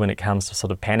 especially when it comes to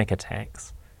sort of panic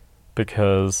attacks,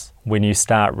 because when you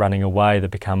start running away, they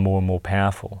become more and more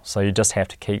powerful. So you just have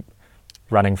to keep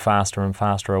running faster and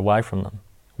faster away from them,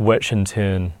 which in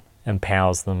turn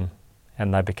empowers them,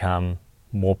 and they become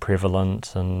more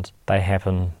prevalent and they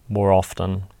happen more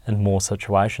often in more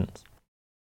situations.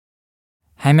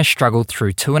 Hamish struggled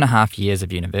through 2.5 years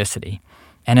of university,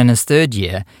 and in his third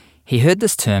year, he heard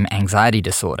this term anxiety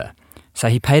disorder, so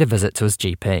he paid a visit to his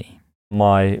GP.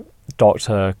 My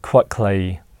doctor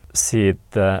quickly said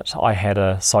that I had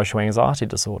a social anxiety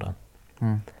disorder.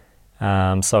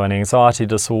 So an anxiety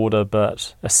disorder,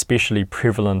 but especially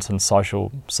prevalent in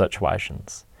social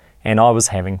situations. And I was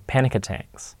having panic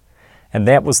attacks. And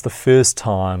that was the first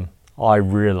time I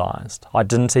realised. I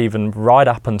didn't even, right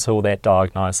up until that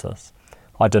diagnosis,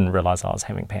 I didn't realise I was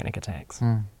having panic attacks.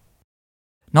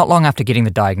 Not long after getting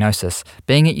the diagnosis,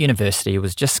 being at university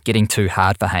was just getting too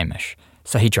hard for Hamish,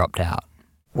 so he dropped out.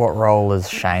 What role is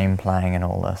shame playing in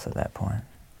all this at that point?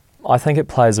 I think it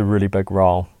plays a really big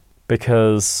role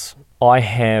because I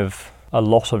have a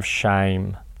lot of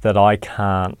shame that I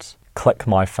can't click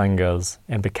my fingers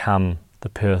and become the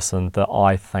person that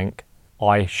I think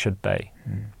I should be.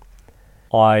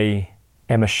 I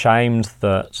am ashamed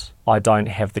that I don't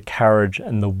have the courage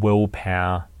and the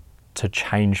willpower to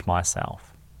change myself.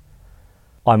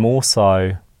 I'm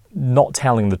also not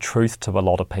telling the truth to a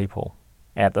lot of people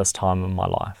at this time in my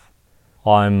life.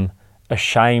 I'm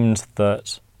ashamed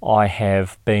that I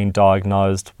have been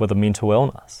diagnosed with a mental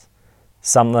illness,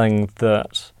 something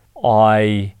that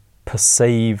I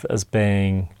perceive as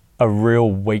being a real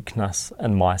weakness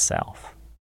in myself.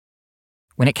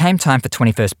 When it came time for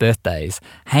 21st birthdays,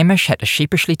 Hamish had to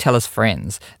sheepishly tell his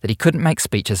friends that he couldn't make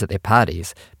speeches at their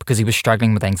parties because he was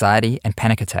struggling with anxiety and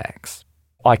panic attacks.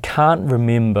 I can't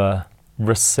remember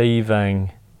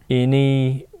receiving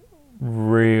any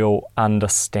real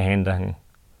understanding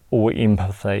or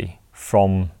empathy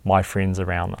from my friends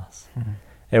around us.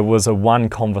 It was a one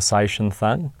conversation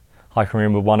thing. I can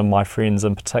remember one of my friends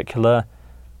in particular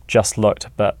just looked a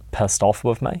bit pissed off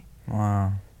with me.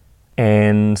 Wow.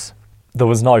 And there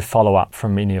was no follow-up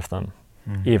from any of them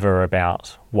ever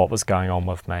about what was going on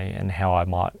with me and how I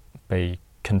might be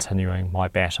continuing my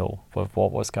battle with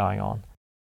what was going on.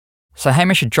 So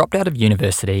Hamish had dropped out of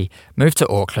university, moved to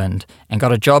Auckland, and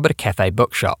got a job at a cafe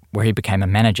bookshop where he became a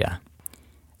manager.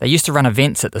 They used to run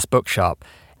events at this bookshop,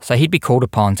 so he'd be called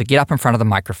upon to get up in front of the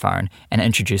microphone and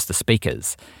introduce the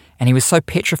speakers. And he was so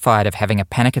petrified of having a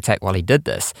panic attack while he did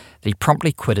this that he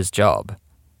promptly quit his job.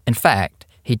 In fact,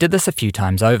 he did this a few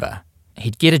times over.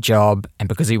 He'd get a job, and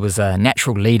because he was a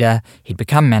natural leader, he'd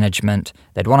become management,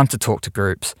 they'd want him to talk to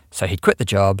groups, so he'd quit the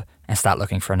job and start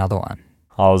looking for another one.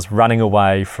 I was running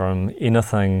away from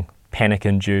anything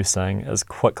panic-inducing as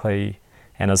quickly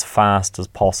and as fast as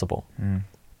possible.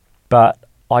 But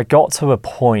I got to a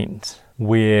point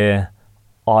where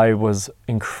I was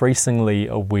increasingly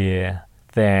aware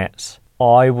that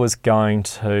I was going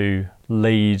to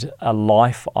lead a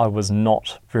life I was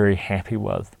not very happy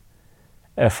with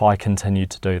if I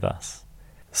continued to do this.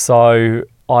 So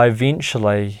I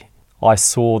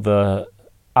saw the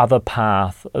other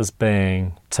path as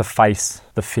being to face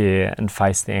the fear and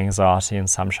face the anxiety in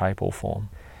some shape or form.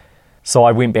 So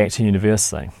I went back to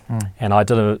university and I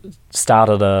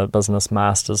started a business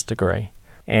master's degree,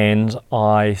 and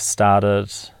I started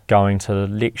going to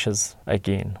lectures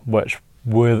again, which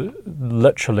were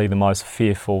literally the most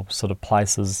fearful sort of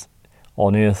places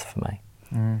on earth for me.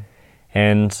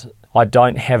 And I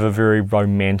don't have a very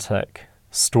romantic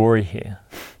story here.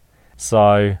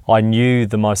 So I knew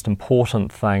the most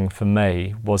important thing for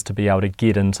me was to be able to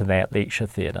get into that lecture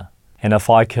theatre And if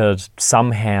I could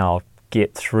somehow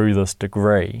get through this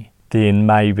degree, then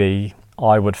maybe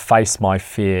I would face my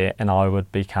fear and I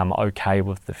would become okay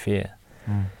with the fear.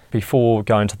 Before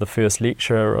going to the first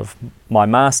lecture of my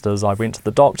master's, I went to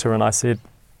the doctor and I said,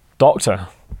 "Doctor,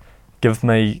 give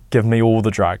me all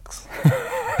the drugs.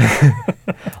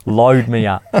 Load me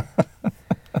up."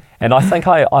 And I think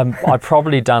I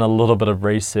probably done a little bit of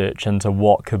research into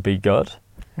what could be good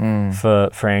for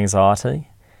anxiety.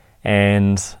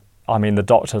 And I mean, the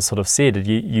doctor sort of said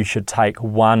you should take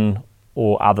one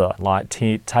or other, like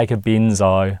take a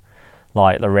benzo,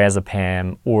 like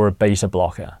lorazepam, or a beta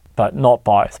blocker, but not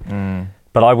both.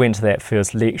 But I went to that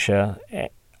first lecture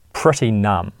pretty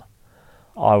numb.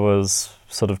 I was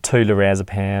sort of 2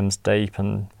 lorazepams deep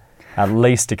and at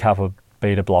least a couple of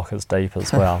beta blockers deep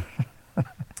as well.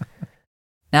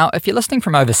 Now, if you're listening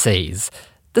from overseas,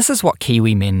 this is what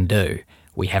Kiwi men do.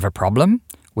 We have a problem.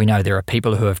 We know there are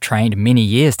people who have trained many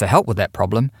years to help with that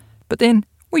problem, but then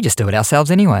we just do it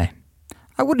ourselves anyway.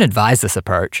 I wouldn't advise this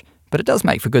approach, but it does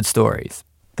make for good stories.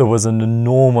 There was an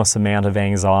enormous amount of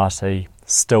anxiety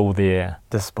still there.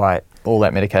 Despite all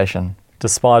that medication.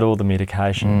 Despite all the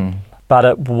medication. But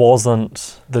it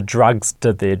wasn't, the drugs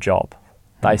did their job.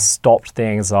 They stopped the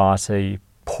anxiety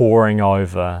pouring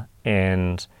over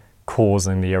and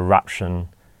causing the eruption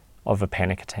of a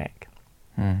panic attack.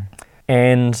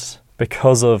 And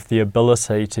because of the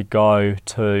ability to go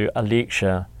to a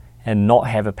lecture and not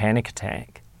have a panic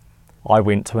attack, I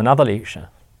went to another lecture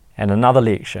and another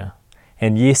lecture.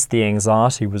 And yes, the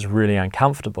anxiety was really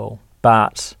uncomfortable,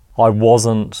 but I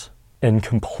wasn't in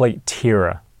complete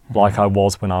terror like I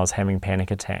was when I was having panic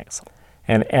attacks.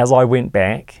 And as I went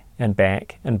back and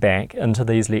back and back into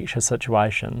these lecture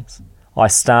situations, I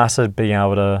started being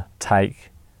able to take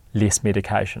less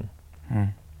medication.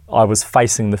 I was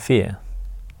facing the fear,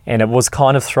 and it was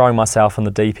kind of throwing myself in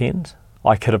the deep end.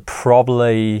 I could have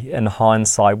probably, in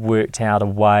hindsight, worked out a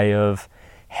way of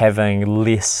having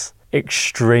less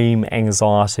extreme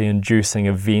anxiety-inducing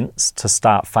events to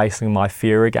start facing my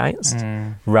fear against,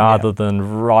 rather than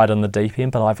right in the deep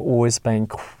end. But I've always been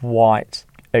quite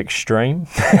extreme.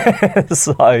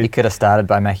 So You could have started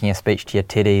by making a speech to your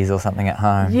teddies or something at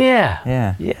home.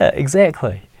 yeah,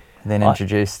 exactly. Then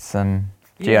introduced some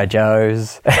G.I.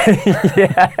 Joes.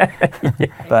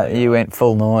 But you went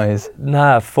full noise.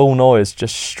 Nah, full noise,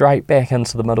 just straight back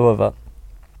into the middle of it.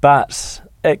 But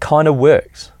it kind of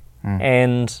worked.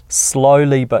 And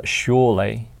slowly but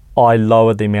surely, I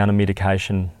lowered the amount of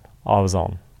medication I was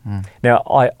on. Now,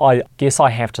 I guess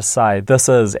I have to say, this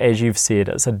is, as you've said,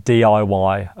 it's a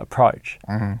DIY approach.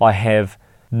 I have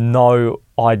no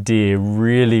idea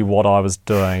really what I was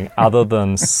doing other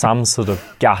than some sort of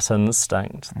gut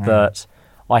instinct that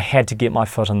I had to get my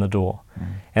foot in the door.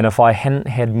 And if I hadn't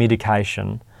had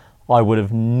medication, I would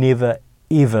have never,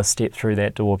 ever stepped through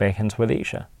that door back into a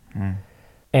lecture.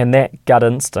 And that gut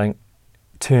instinct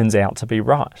turns out to be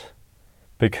right,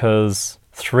 because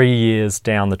 3 years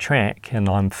down the track and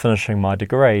I'm finishing my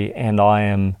degree and I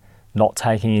am not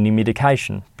taking any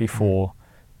medication before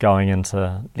going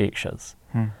into lectures.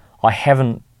 I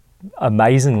haven't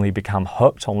amazingly become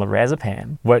hooked on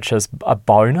lorazepam, which is a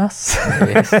bonus,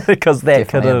 because that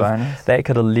could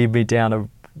have led me down a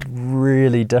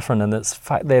really different, and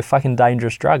they're fucking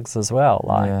dangerous drugs as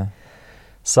well.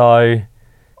 So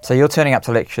you're turning up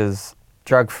to lectures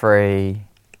drug-free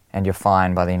and you're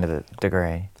fine by the end of the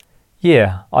degree?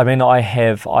 Yeah, I mean, I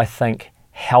have, I think,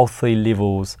 healthy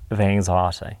levels of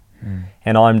anxiety.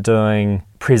 And I'm doing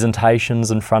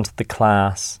presentations in front of the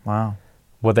class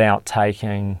without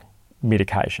taking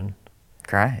medication.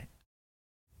 Great.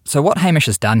 So what Hamish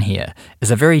has done here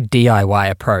is a very DIY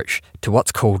approach to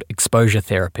what's called exposure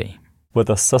therapy. With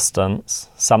assistance,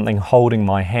 something holding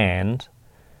my hand,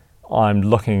 I'm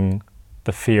looking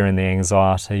the fear and the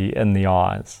anxiety in the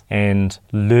eyes and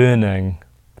learning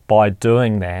by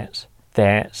doing that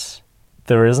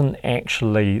there isn't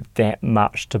actually that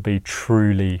much to be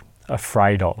truly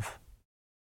afraid of.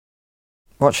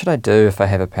 What should I do if I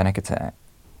have a panic attack?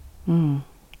 In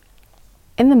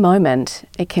the moment,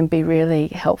 it can be really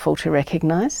helpful to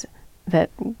recognise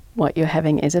that what you're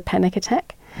having is a panic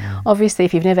attack. Obviously,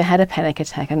 if you've never had a panic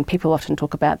attack, and people often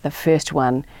talk about the first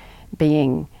one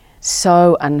being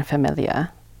so unfamiliar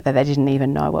that they didn't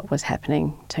even know what was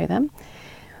happening to them.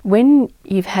 When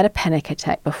you've had a panic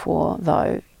attack before,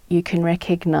 though, you can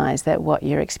recognise that what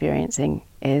you're experiencing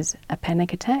is a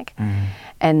panic attack.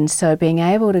 And so being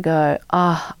able to go,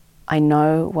 I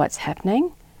know what's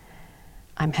happening,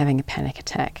 I'm having a panic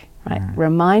attack, right?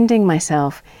 Reminding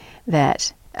myself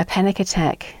that a panic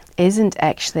attack isn't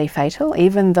actually fatal,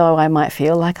 even though I might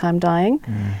feel like I'm dying.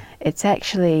 It's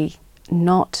actually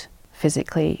not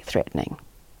physically threatening.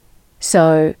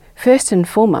 So first and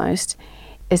foremost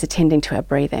is attending to our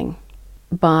breathing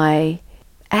by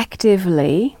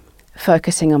actively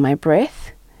focusing on my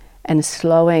breath and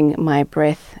slowing my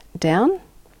breath down,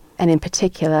 and in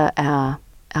particular our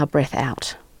breath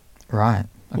out. Right.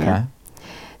 Okay. Yeah.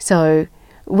 So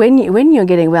when you're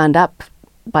getting wound up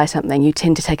by something, you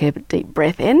tend to take a deep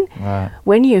breath in. Right.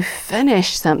 When you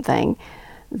finish something,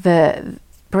 the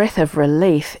breath of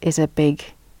relief is a big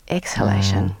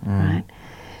exhalation, right?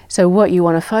 So what you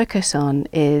want to focus on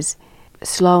is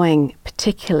slowing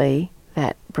particularly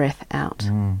that breath out.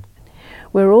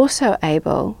 We're also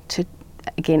able to,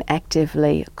 again,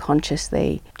 actively,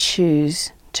 consciously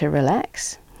choose to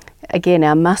relax. Again,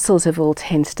 our muscles have all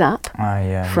tensed up. Oh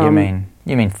yeah. From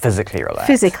you mean physically relaxed?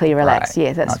 physically relaxed, Right.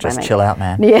 yeah, that's not what I just mean. chill out,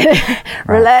 man. Yeah,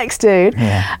 relax, dude.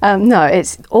 Yeah. No,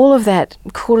 it's all of that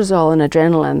cortisol and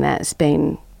adrenaline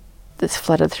that's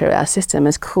flooded through our system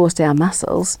has caused our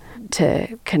muscles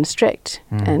to constrict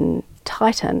and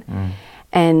tighten.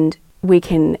 And we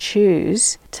can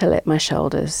choose to let my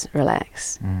shoulders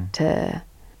relax, to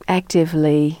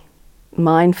actively,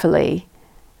 mindfully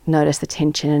notice the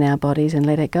tension in our bodies and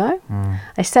let it go.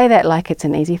 I say that like it's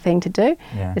an easy thing to do.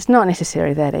 Yeah. It's not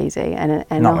necessarily that easy. And Not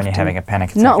when often, you're having a panic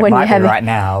attack. Not it when might you're be having right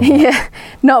now. but- yeah,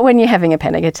 not when you're having a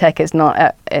panic attack. It's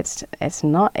not. It's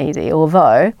not easy.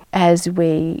 Although, as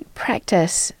we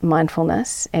practice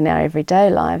mindfulness in our everyday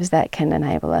lives, that can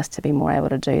enable us to be more able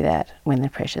to do that when the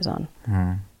pressure's on.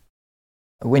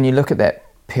 When you look at that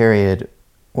period,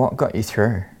 what got you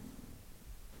through?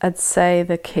 I'd say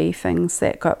the key things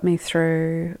that got me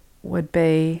through would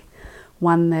be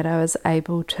one, that I was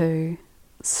able to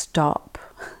stop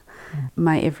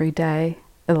my everyday.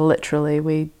 Literally,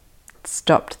 we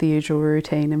stopped the usual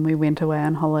routine and we went away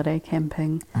on holiday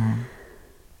camping.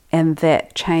 And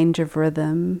that change of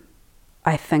rhythm,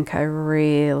 I think I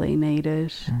really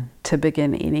needed to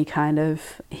begin any kind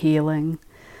of healing.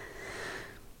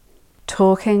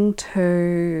 Talking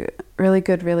to really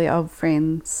good, really old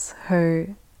friends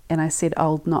who, and I said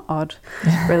old, not odd,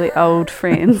 really old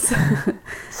friends.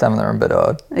 Some of them are a bit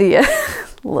odd. Yeah,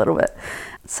 a little bit.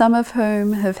 Some of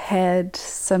whom have had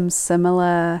some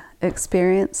similar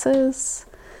experiences,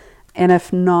 and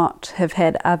if not, have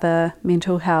had other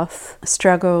mental health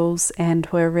struggles and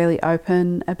were really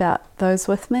open about those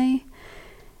with me.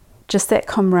 Just that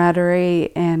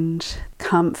camaraderie and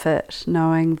comfort,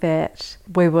 knowing that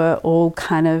we were all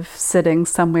kind of sitting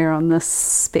somewhere on this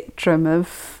spectrum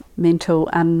of mental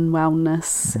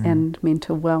unwellness and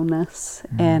mental wellness.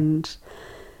 And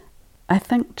I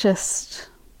think just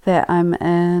that I'm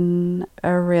in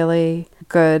a really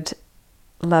good,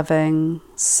 loving,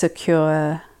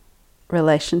 secure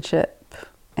relationship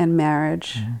and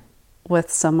marriage with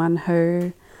someone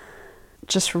who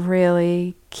just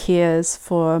really cares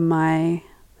for my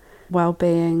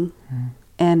well-being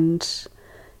and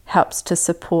helps to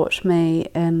support me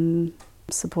in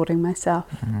supporting myself.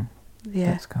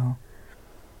 Yeah. That's cool.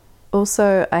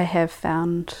 Also, I have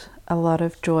found a lot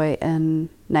of joy in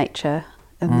nature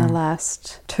in the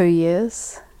last 2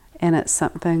 years, and it's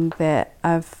something that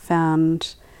I've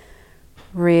found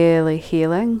really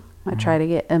healing. I try to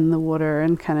get in the water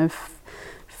and kind of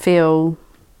feel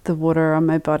the water on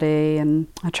my body, and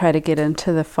I try to get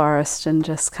into the forest and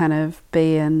just kind of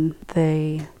be in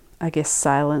the, I guess,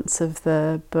 silence of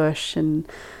the bush and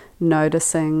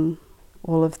noticing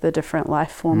all of the different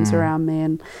life forms around me.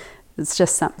 And it's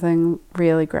just something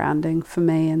really grounding for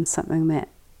me and something that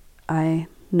I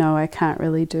know I can't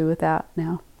really do without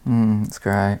now. That's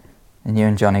great. And you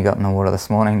and Johnny got in the water this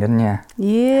morning, didn't you?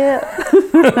 Yeah.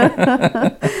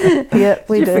 Yeah,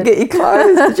 we Did you did. forget your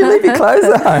clothes? Did you leave your clothes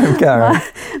at home, Karen?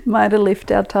 Might have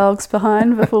left our togs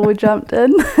behind before we jumped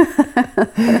in.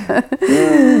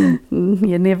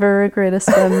 You never regret a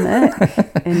swim, Nick,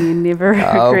 and you never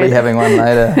regret... I'll be having one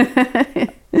later.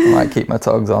 I might keep my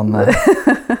togs on though.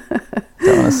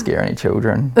 Don't want to scare any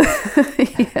children.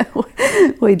 Yeah,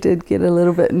 we did get a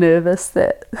little bit nervous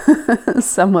that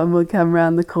someone would come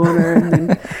round the corner and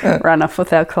then run off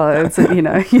with our clothes, and, you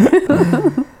know.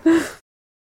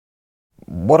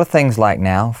 What are things like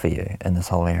now for you in this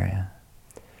whole area?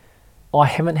 I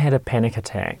haven't had a panic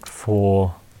attack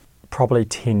for probably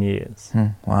 10 years.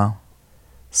 Wow.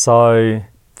 So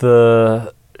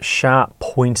the sharp,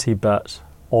 pointy bit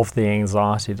of the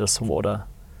anxiety disorder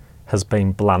has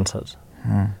been blunted,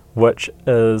 which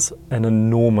is an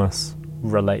enormous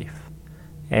relief.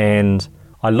 And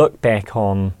I look back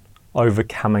on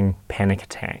overcoming panic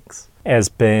attacks as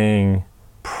being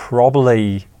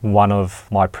probably one of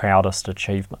my proudest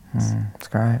achievements. That's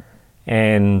great.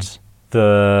 And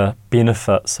the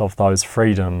benefits of those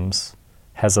freedoms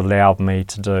has allowed me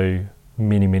to do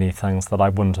many, many things that I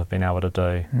wouldn't have been able to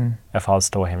do if I was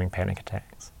still having panic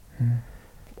attacks.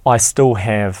 I still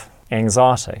have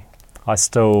anxiety. I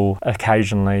still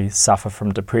occasionally suffer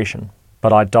from depression,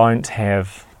 but I don't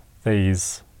have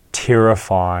these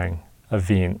terrifying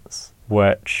events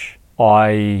which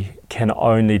I can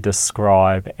only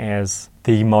describe as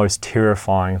the most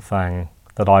terrifying thing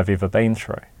that I've ever been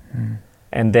through.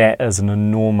 And that is an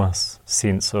enormous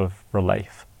sense of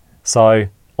relief. So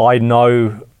I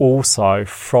know also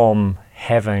from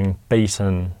having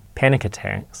beaten panic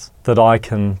attacks that I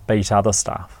can beat other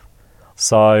stuff.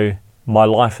 So my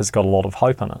life has got a lot of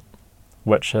hope in it,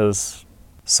 which is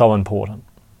so important.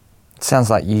 It sounds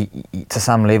like you, to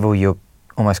some level, you're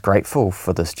almost grateful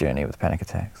for this journey with panic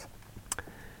attacks.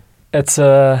 It's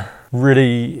a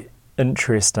really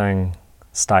interesting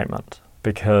statement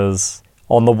because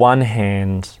on the one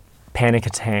hand, panic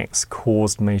attacks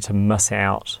caused me to miss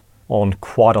out on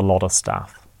quite a lot of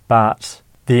stuff. But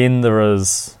then there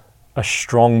is a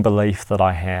strong belief that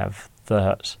I have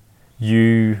that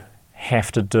you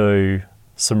have to do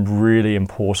some really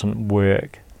important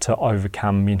work to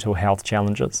overcome mental health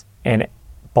challenges. And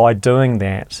by doing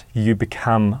that, you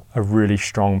become a really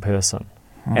strong person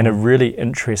and a really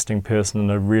interesting person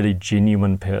and a really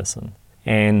genuine person.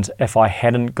 And if I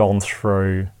hadn't gone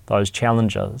through those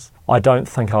challenges, I don't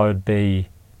think I would be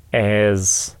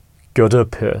as good a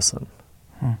person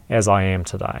as I am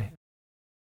today.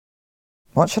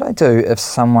 What should I do if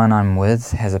someone I'm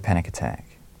with has a panic attack?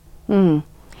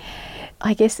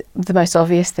 I guess the most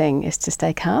obvious thing is to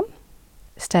stay calm,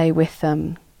 stay with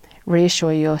them,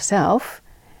 reassure yourself,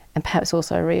 and perhaps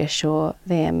also reassure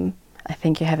them, I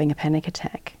think you're having a panic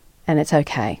attack and it's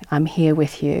okay. I'm here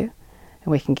with you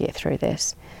and we can get through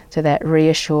this. So that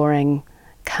reassuring,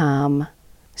 calm,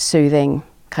 soothing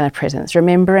kind of presence.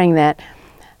 Remembering that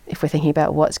if we're thinking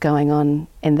about what's going on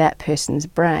in that person's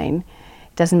brain,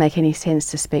 it doesn't make any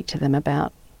sense to speak to them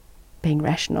about being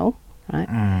rational,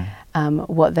 right?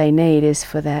 What they need is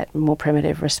for that more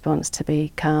primitive response to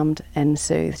be calmed and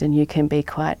soothed, and you can be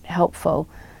quite helpful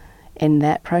in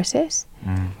that process.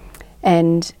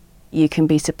 And you can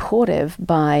be supportive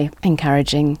by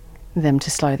encouraging them to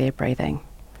slow their breathing.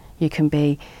 You can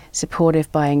be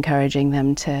supportive by encouraging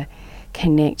them to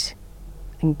connect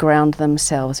and ground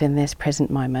themselves in this present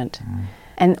moment.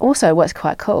 And also what's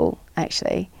quite cool,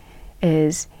 actually,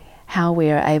 is how we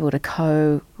are able to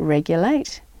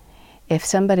co-regulate. If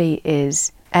somebody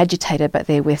is agitated but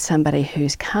they're with somebody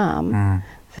who's calm,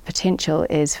 the potential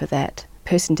is for that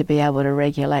person to be able to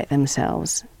regulate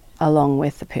themselves along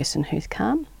with the person who's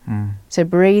calm. So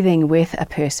breathing with a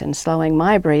person, slowing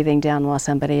my breathing down while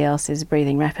somebody else is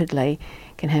breathing rapidly,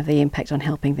 can have the impact on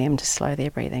helping them to slow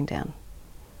their breathing down.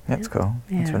 That's cool.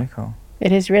 That's Yeah. really cool.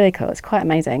 It is really cool. It's quite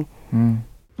amazing.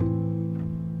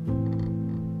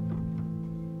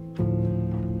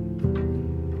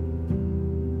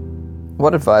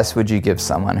 What advice would you give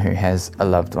someone who has a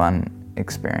loved one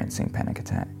experiencing panic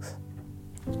attacks?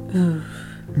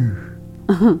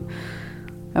 I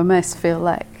almost feel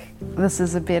like this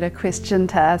is a better question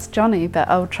to ask Johnny, but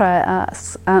I'll try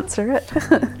answer it.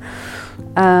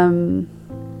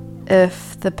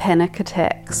 If the panic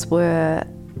attacks were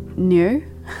new,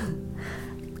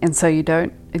 and so you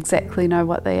don't exactly know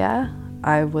what they are,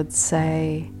 I would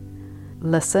say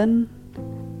listen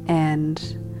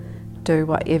and do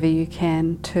whatever you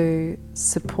can to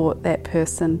support that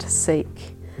person to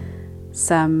seek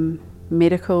some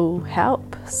medical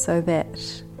help so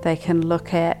that they can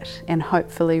look at and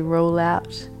hopefully rule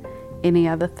out any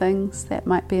other things that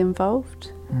might be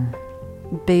involved.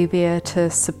 Be there to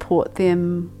support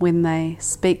them when they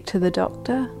speak to the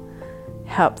doctor,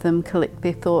 help them collect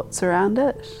their thoughts around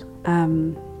it.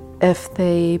 If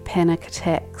the panic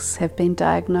attacks have been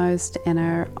diagnosed and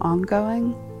are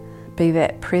ongoing, be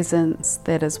that presence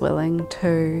that is willing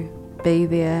to be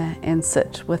there and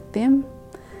sit with them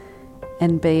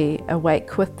and be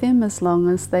awake with them as long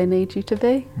as they need you to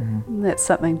be. That's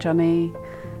something Johnny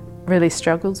really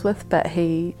struggles with, but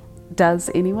he does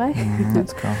anyway.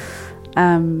 That's cool.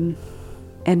 And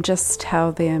just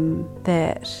tell them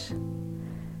that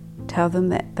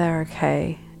they're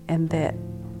okay and that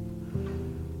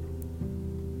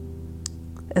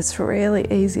it's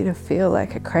really easy to feel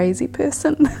like a crazy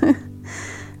person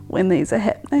when these are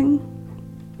happening.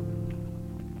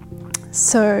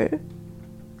 So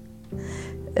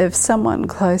if someone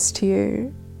close to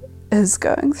you is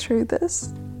going through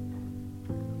this,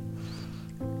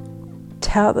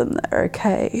 tell them they're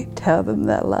okay, tell them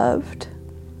they're loved,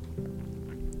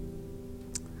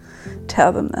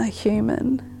 tell them they're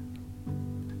human,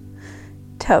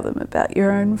 tell them about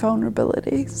your own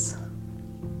vulnerabilities,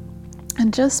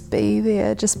 And just be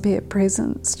there, just be a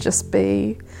presence, just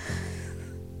be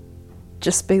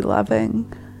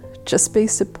loving, just be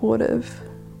supportive.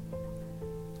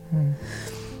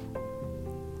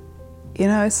 You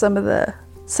know, some of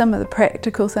the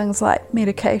practical things like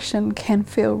medication can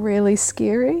feel really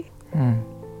scary.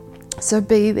 So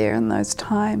be there in those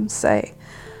times. Say,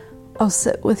 I'll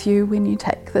sit with you when you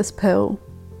take this pill.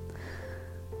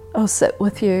 I'll sit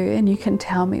with you and you can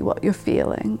tell me what you're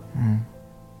feeling.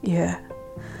 Yeah.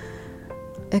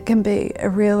 It can be a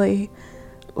really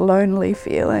lonely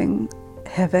feeling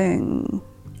having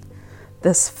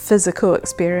this physical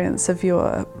experience of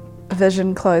your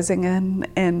vision closing in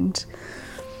and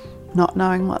not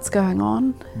knowing what's going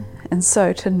on. And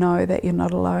so to know that you're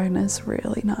not alone is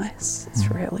really nice. It's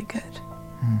really good.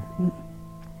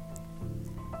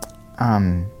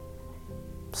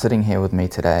 Sitting here with me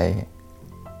today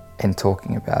and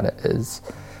talking about it is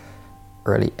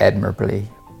really admirably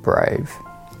brave.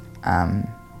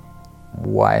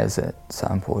 Why is it so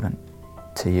important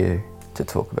to you to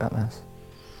talk about this?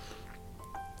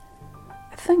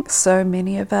 I think so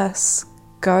many of us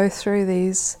go through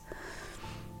these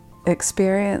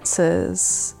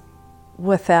experiences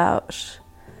without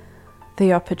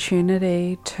the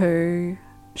opportunity to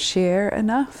share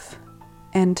enough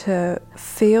and to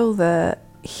feel the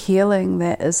healing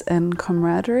that is in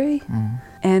camaraderie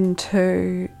and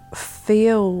to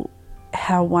feel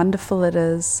how wonderful it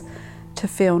is to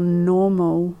feel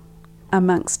normal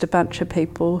amongst a bunch of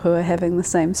people who are having the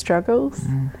same struggles.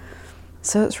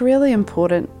 So it's really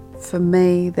important for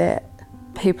me that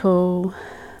people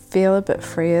feel a bit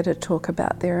freer to talk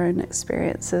about their own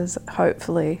experiences.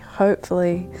 Hopefully,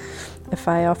 if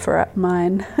I offer up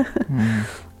mine,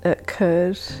 it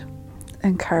could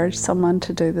encourage someone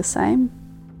to do the same.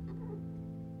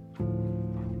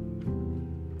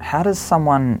 How does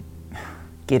someone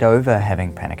get over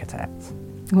having panic attacks?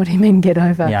 What do you mean get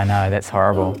over? Yeah, I know, that's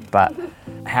horrible. But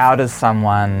how does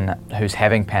someone who's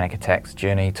having panic attacks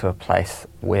journey to a place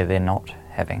where they're not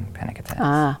having panic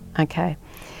attacks? Okay.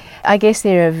 I guess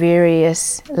there are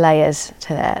various layers to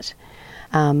that.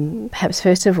 Perhaps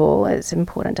first of all, it's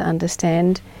important to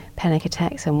understand panic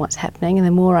attacks and what's happening. And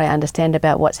the more I understand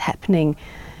about what's happening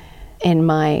in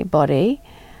my body,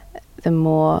 the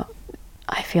more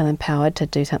I feel empowered to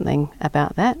do something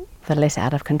about that, the less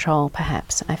out of control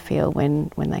perhaps I feel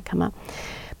when they come up.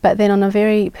 But then on a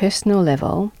very personal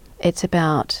level, it's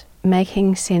about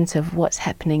making sense of what's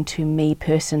happening to me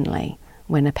personally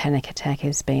when a panic attack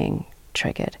is being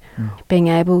triggered. Being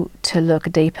able to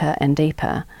look deeper and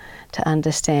deeper to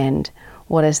understand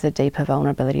what is the deeper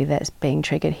vulnerability that's being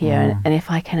triggered here. And if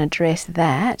I can address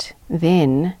that,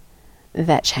 then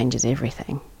that changes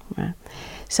everything. Right?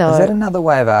 So is that another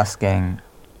way of asking,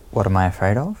 what am I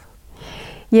afraid of?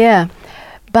 Yeah,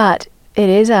 but it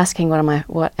is asking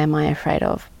what am I afraid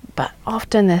of? But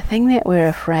often the thing that we're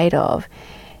afraid of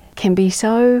can be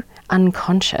so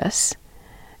unconscious.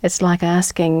 It's like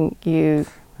asking you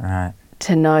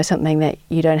to know something that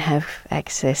you don't have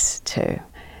access to.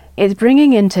 It's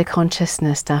bringing into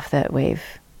consciousness stuff that we've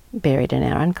buried in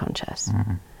our unconscious.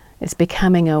 It's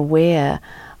becoming aware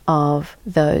of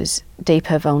those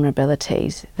deeper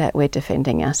vulnerabilities that we're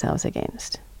defending ourselves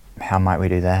against. How might we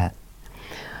do that?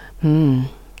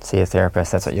 See a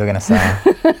therapist, that's what you're going to say.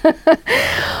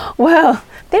 Well,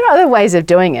 there are other ways of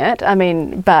doing it. I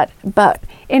mean, but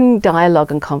in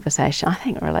dialogue and conversation, I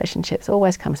think relationships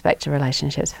always comes back to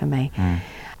relationships for me.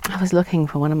 I was looking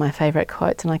for one of my favourite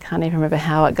quotes and I can't even remember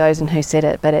how it goes and who said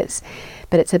it, but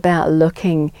it's about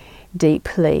looking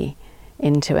deeply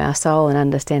into our soul and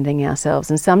understanding ourselves.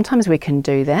 And sometimes we can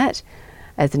do that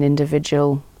as an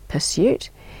individual pursuit,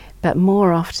 but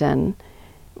more often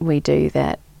we do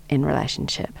that in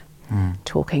relationship.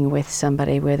 Talking with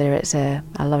somebody, whether it's a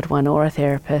loved one or a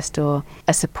therapist or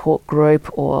a support group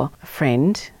or a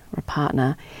friend or a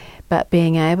partner, but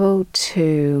being able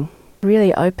to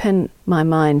really open my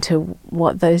mind to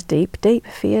what those deep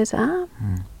fears are.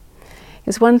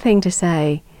 It's one thing to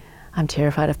say, I'm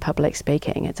terrified of public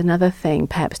speaking. It's another thing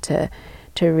perhaps to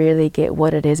really get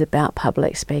what it is about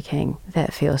public speaking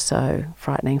that feels so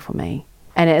frightening for me.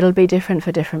 And it'll be different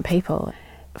for different people.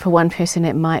 For one person,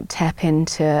 it might tap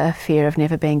into a fear of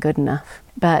never being good enough.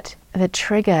 But the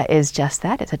trigger is just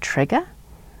that. It's a trigger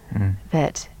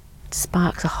that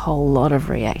sparks a whole lot of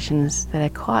reactions that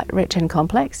are quite rich and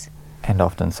complex. And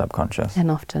often subconscious. And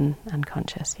often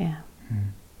unconscious, yeah.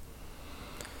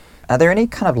 Are there any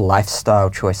kind of lifestyle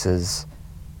choices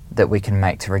that we can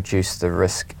make to reduce the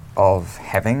risk of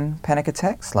having panic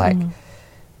attacks? Like,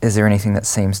 is there anything that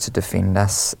seems to defend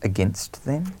us against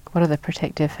them? What are the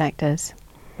protective factors?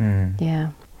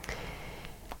 Yeah.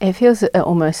 It feels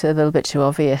almost a little bit too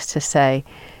obvious to say,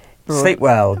 Sleep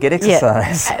well, get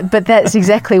exercise. Yeah, but that's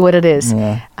exactly what it is.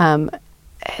 Yeah.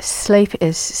 Sleep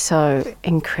is so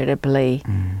incredibly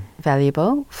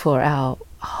valuable for our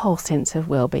whole sense of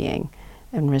well-being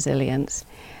and resilience.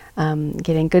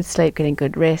 Getting good sleep, getting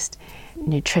good rest,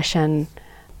 nutrition,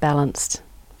 balanced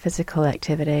physical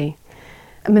activity.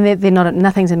 I mean, they're not,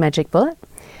 nothing's a magic bullet,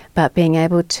 but being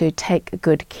able to take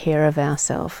good care of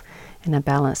ourselves in a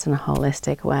balanced and a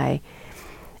holistic way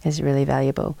is really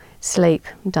valuable. Sleep,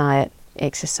 diet,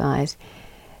 exercise,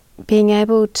 being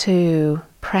able to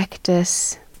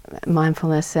practice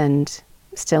mindfulness and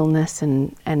stillness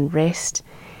and rest,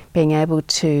 being able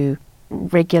to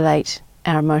regulate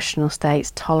our emotional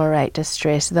states, tolerate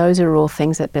distress, those are all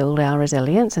things that build our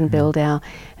resilience and build our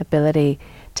ability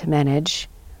to manage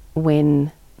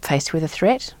when faced with a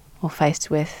threat or faced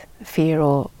with fear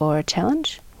or a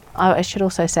challenge. I should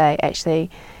also say, actually,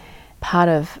 part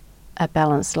of a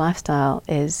balanced lifestyle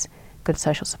is good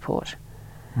social support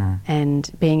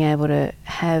and being able to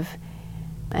have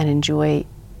and enjoy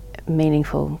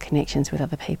meaningful connections with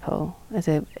other people is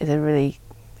a really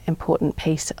important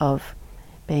piece of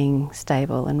being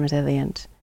stable and resilient.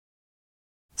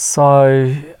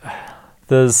 So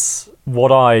there's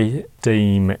what I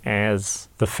deem as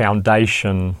the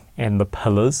foundation and the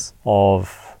pillars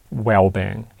of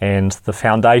well-being. And the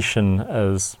foundation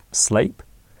is sleep.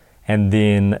 And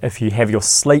then if you have your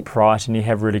sleep right and you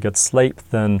have really good sleep,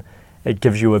 then it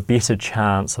gives you a better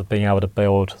chance of being able to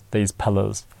build these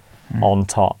pillars on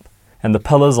top. And the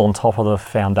pillars on top of the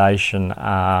foundation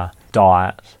are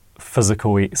diet,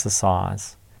 physical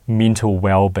exercise, mental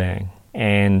well-being,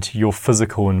 and your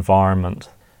physical environment.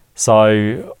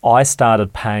 So I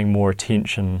started paying more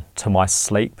attention to my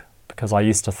sleep because I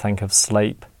used to think of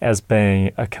sleep as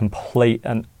being a complete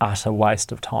and utter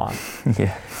waste of time.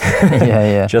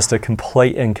 Yeah. Just a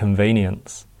complete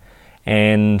inconvenience.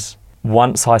 And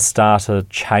once I started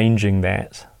changing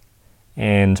that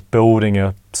and building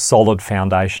a solid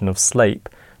foundation of sleep,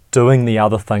 doing the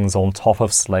other things on top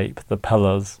of sleep, the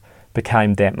pillars,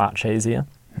 became that much easier.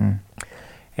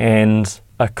 And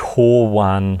a core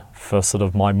one for sort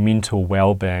of my mental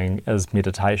well-being is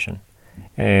meditation.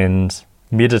 And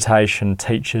meditation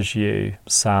teaches you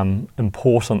some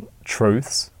important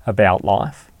truths about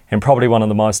life. And probably one of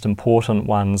the most important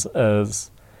ones is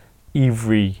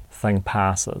everything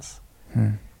passes.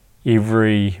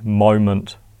 Every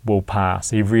moment will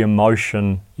pass. Every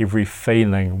emotion, every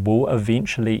feeling will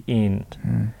eventually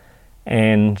end.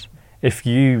 And if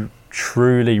you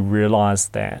truly realize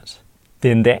that,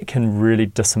 then that can really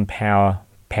disempower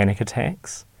panic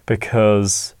attacks,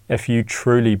 because if you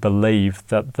truly believe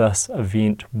that this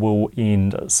event will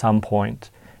end at some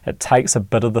point, it takes a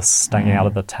bit of the sting out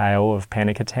of the tail of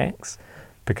panic attacks,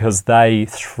 because they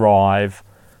thrive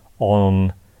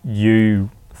on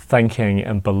you thinking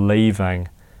and believing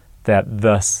that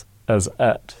this is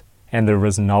it and there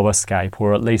is no escape,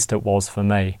 or at least it was for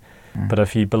me. But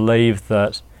if you believe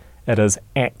that it is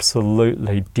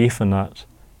absolutely definite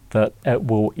that it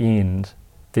will end,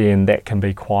 then that can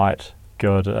be quite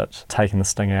good at taking the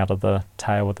sting out of the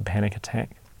tail with the panic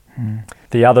attack.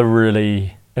 The other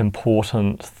really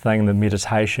important thing that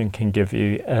meditation can give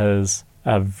you is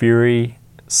a very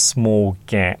small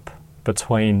gap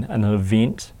between an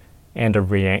event and a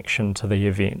reaction to the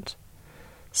event.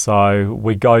 So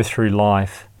we go through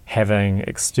life having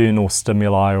external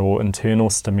stimuli or internal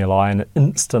stimuli and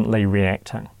instantly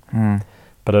reacting.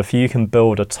 But if you can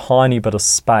build a tiny bit of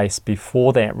space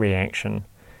before that reaction,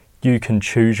 you can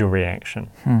choose your reaction.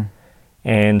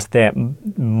 And that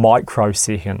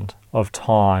microsecond of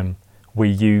time where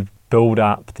you build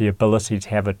up the ability to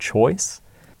have a choice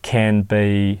can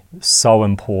be so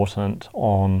important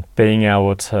on being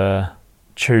able to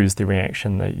choose the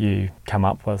reaction that you come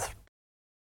up with.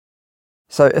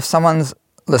 So if someone's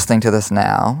listening to this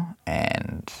now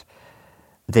and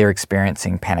they're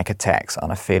experiencing panic attacks on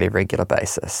a fairly regular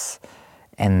basis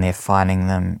and they're finding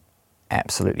them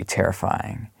absolutely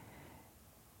terrifying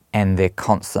and they're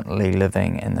constantly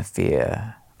living in the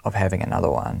fear of having another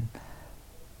one,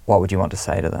 what would you want to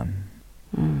say to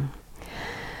them?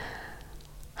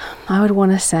 I would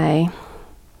want to say,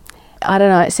 I don't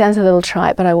know, it sounds a little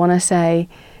trite, but I want to say,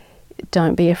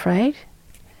 don't be afraid.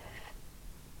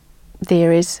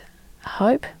 There is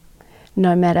hope,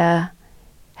 no matter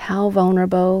how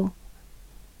vulnerable,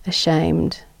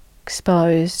 ashamed,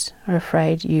 exposed, or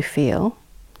afraid you feel.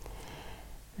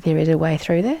 There is a way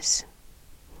through this.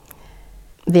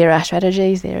 There are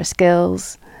strategies, there are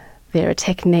skills, there are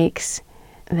techniques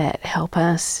that help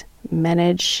us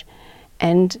manage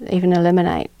and even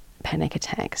eliminate panic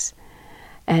attacks.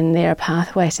 And they're a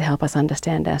pathway to help us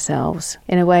understand ourselves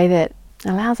in a way that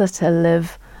allows us to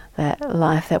live that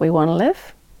life that we want to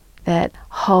live, that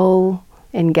whole,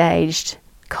 engaged,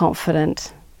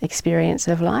 confident experience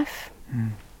of life.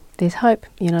 There's hope.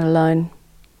 You're not alone.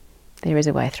 There is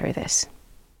a way through this.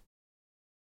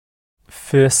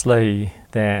 Firstly,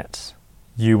 that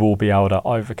you will be able to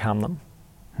overcome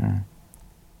them.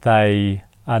 They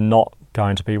are not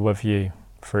going to be with you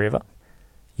forever.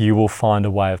 You will find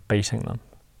a way of beating them.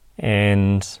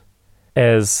 And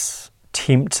as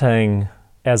tempting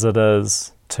as it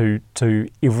is to do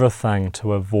everything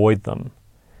to avoid them,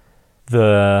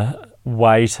 the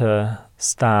way to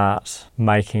start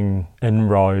making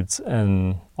inroads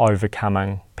in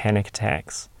overcoming panic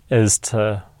attacks is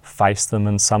to face them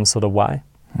in some sort of way.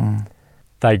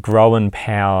 They grow in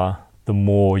power the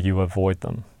more you avoid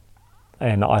them.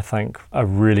 And I think a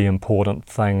really important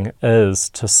thing is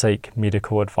to seek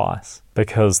medical advice,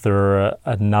 because there are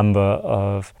a number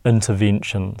of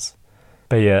interventions,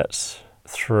 be it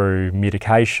through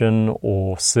medication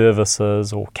or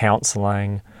services or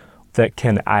counselling, that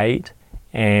can aid.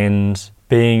 And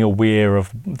being aware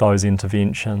of those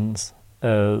interventions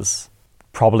is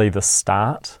probably the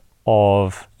start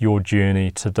of your journey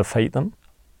to defeat them.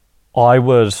 I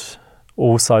would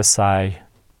also say,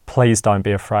 please don't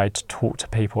be afraid to talk to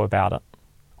people about it.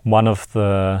 One of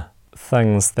the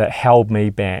things that held me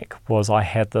back was I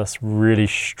had this really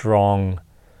strong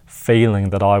feeling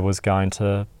that I was going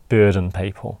to burden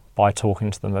people by talking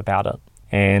to them about it.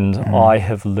 And I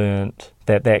have learnt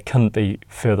that that couldn't be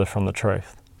further from the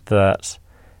truth. That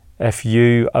if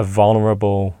you are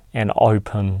vulnerable and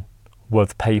open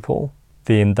with people,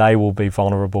 then they will be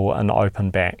vulnerable and open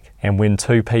back. And when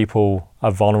two people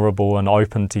are vulnerable and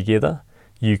open together,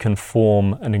 you can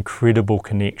form an incredible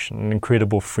connection, an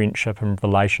incredible friendship and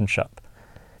relationship.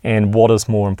 And what is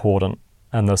more important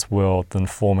in this world than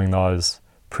forming those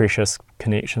precious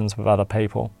connections with other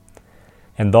people?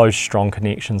 And those strong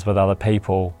connections with other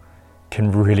people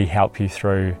can really help you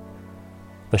through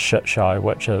the shit show,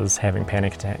 which is having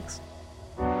panic attacks.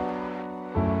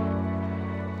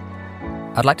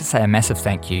 I'd like to say a massive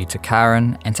thank you to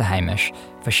Karen and to Hamish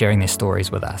for sharing their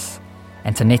stories with us,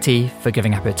 and to Nettie for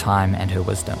giving up her time and her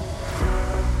wisdom.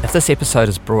 If this episode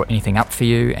has brought anything up for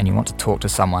you and you want to talk to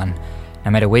someone,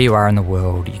 no matter where you are in the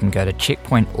world, you can go to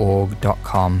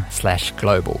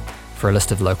checkpointorg.com/global for a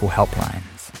list of local helplines.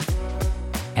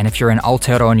 And if you're in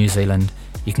Aotearoa, New Zealand,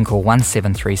 you can call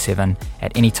 1737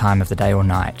 at any time of the day or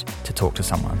night to talk to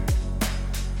someone.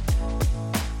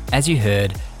 As you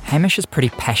heard, Hamish is pretty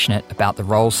passionate about the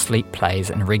role sleep plays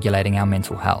in regulating our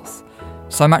mental health.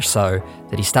 So much so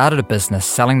that he started a business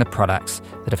selling the products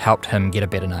that have helped him get a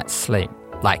better night's sleep,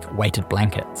 like weighted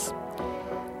blankets.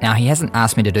 Now, he hasn't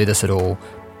asked me to do this at all,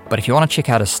 but if you want to check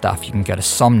out his stuff, you can go to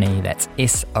Somni, that's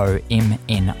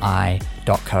SOMNI.co.nz.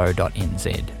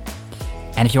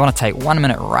 And if you want to take 1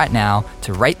 minute right now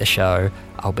to rate the show,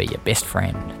 I'll be your best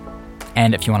friend.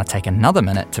 And if you want to take another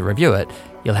minute to review it,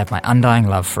 you'll have my undying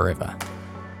love forever.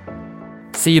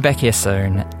 See you back here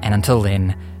soon, and until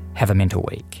then, have a mental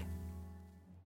week.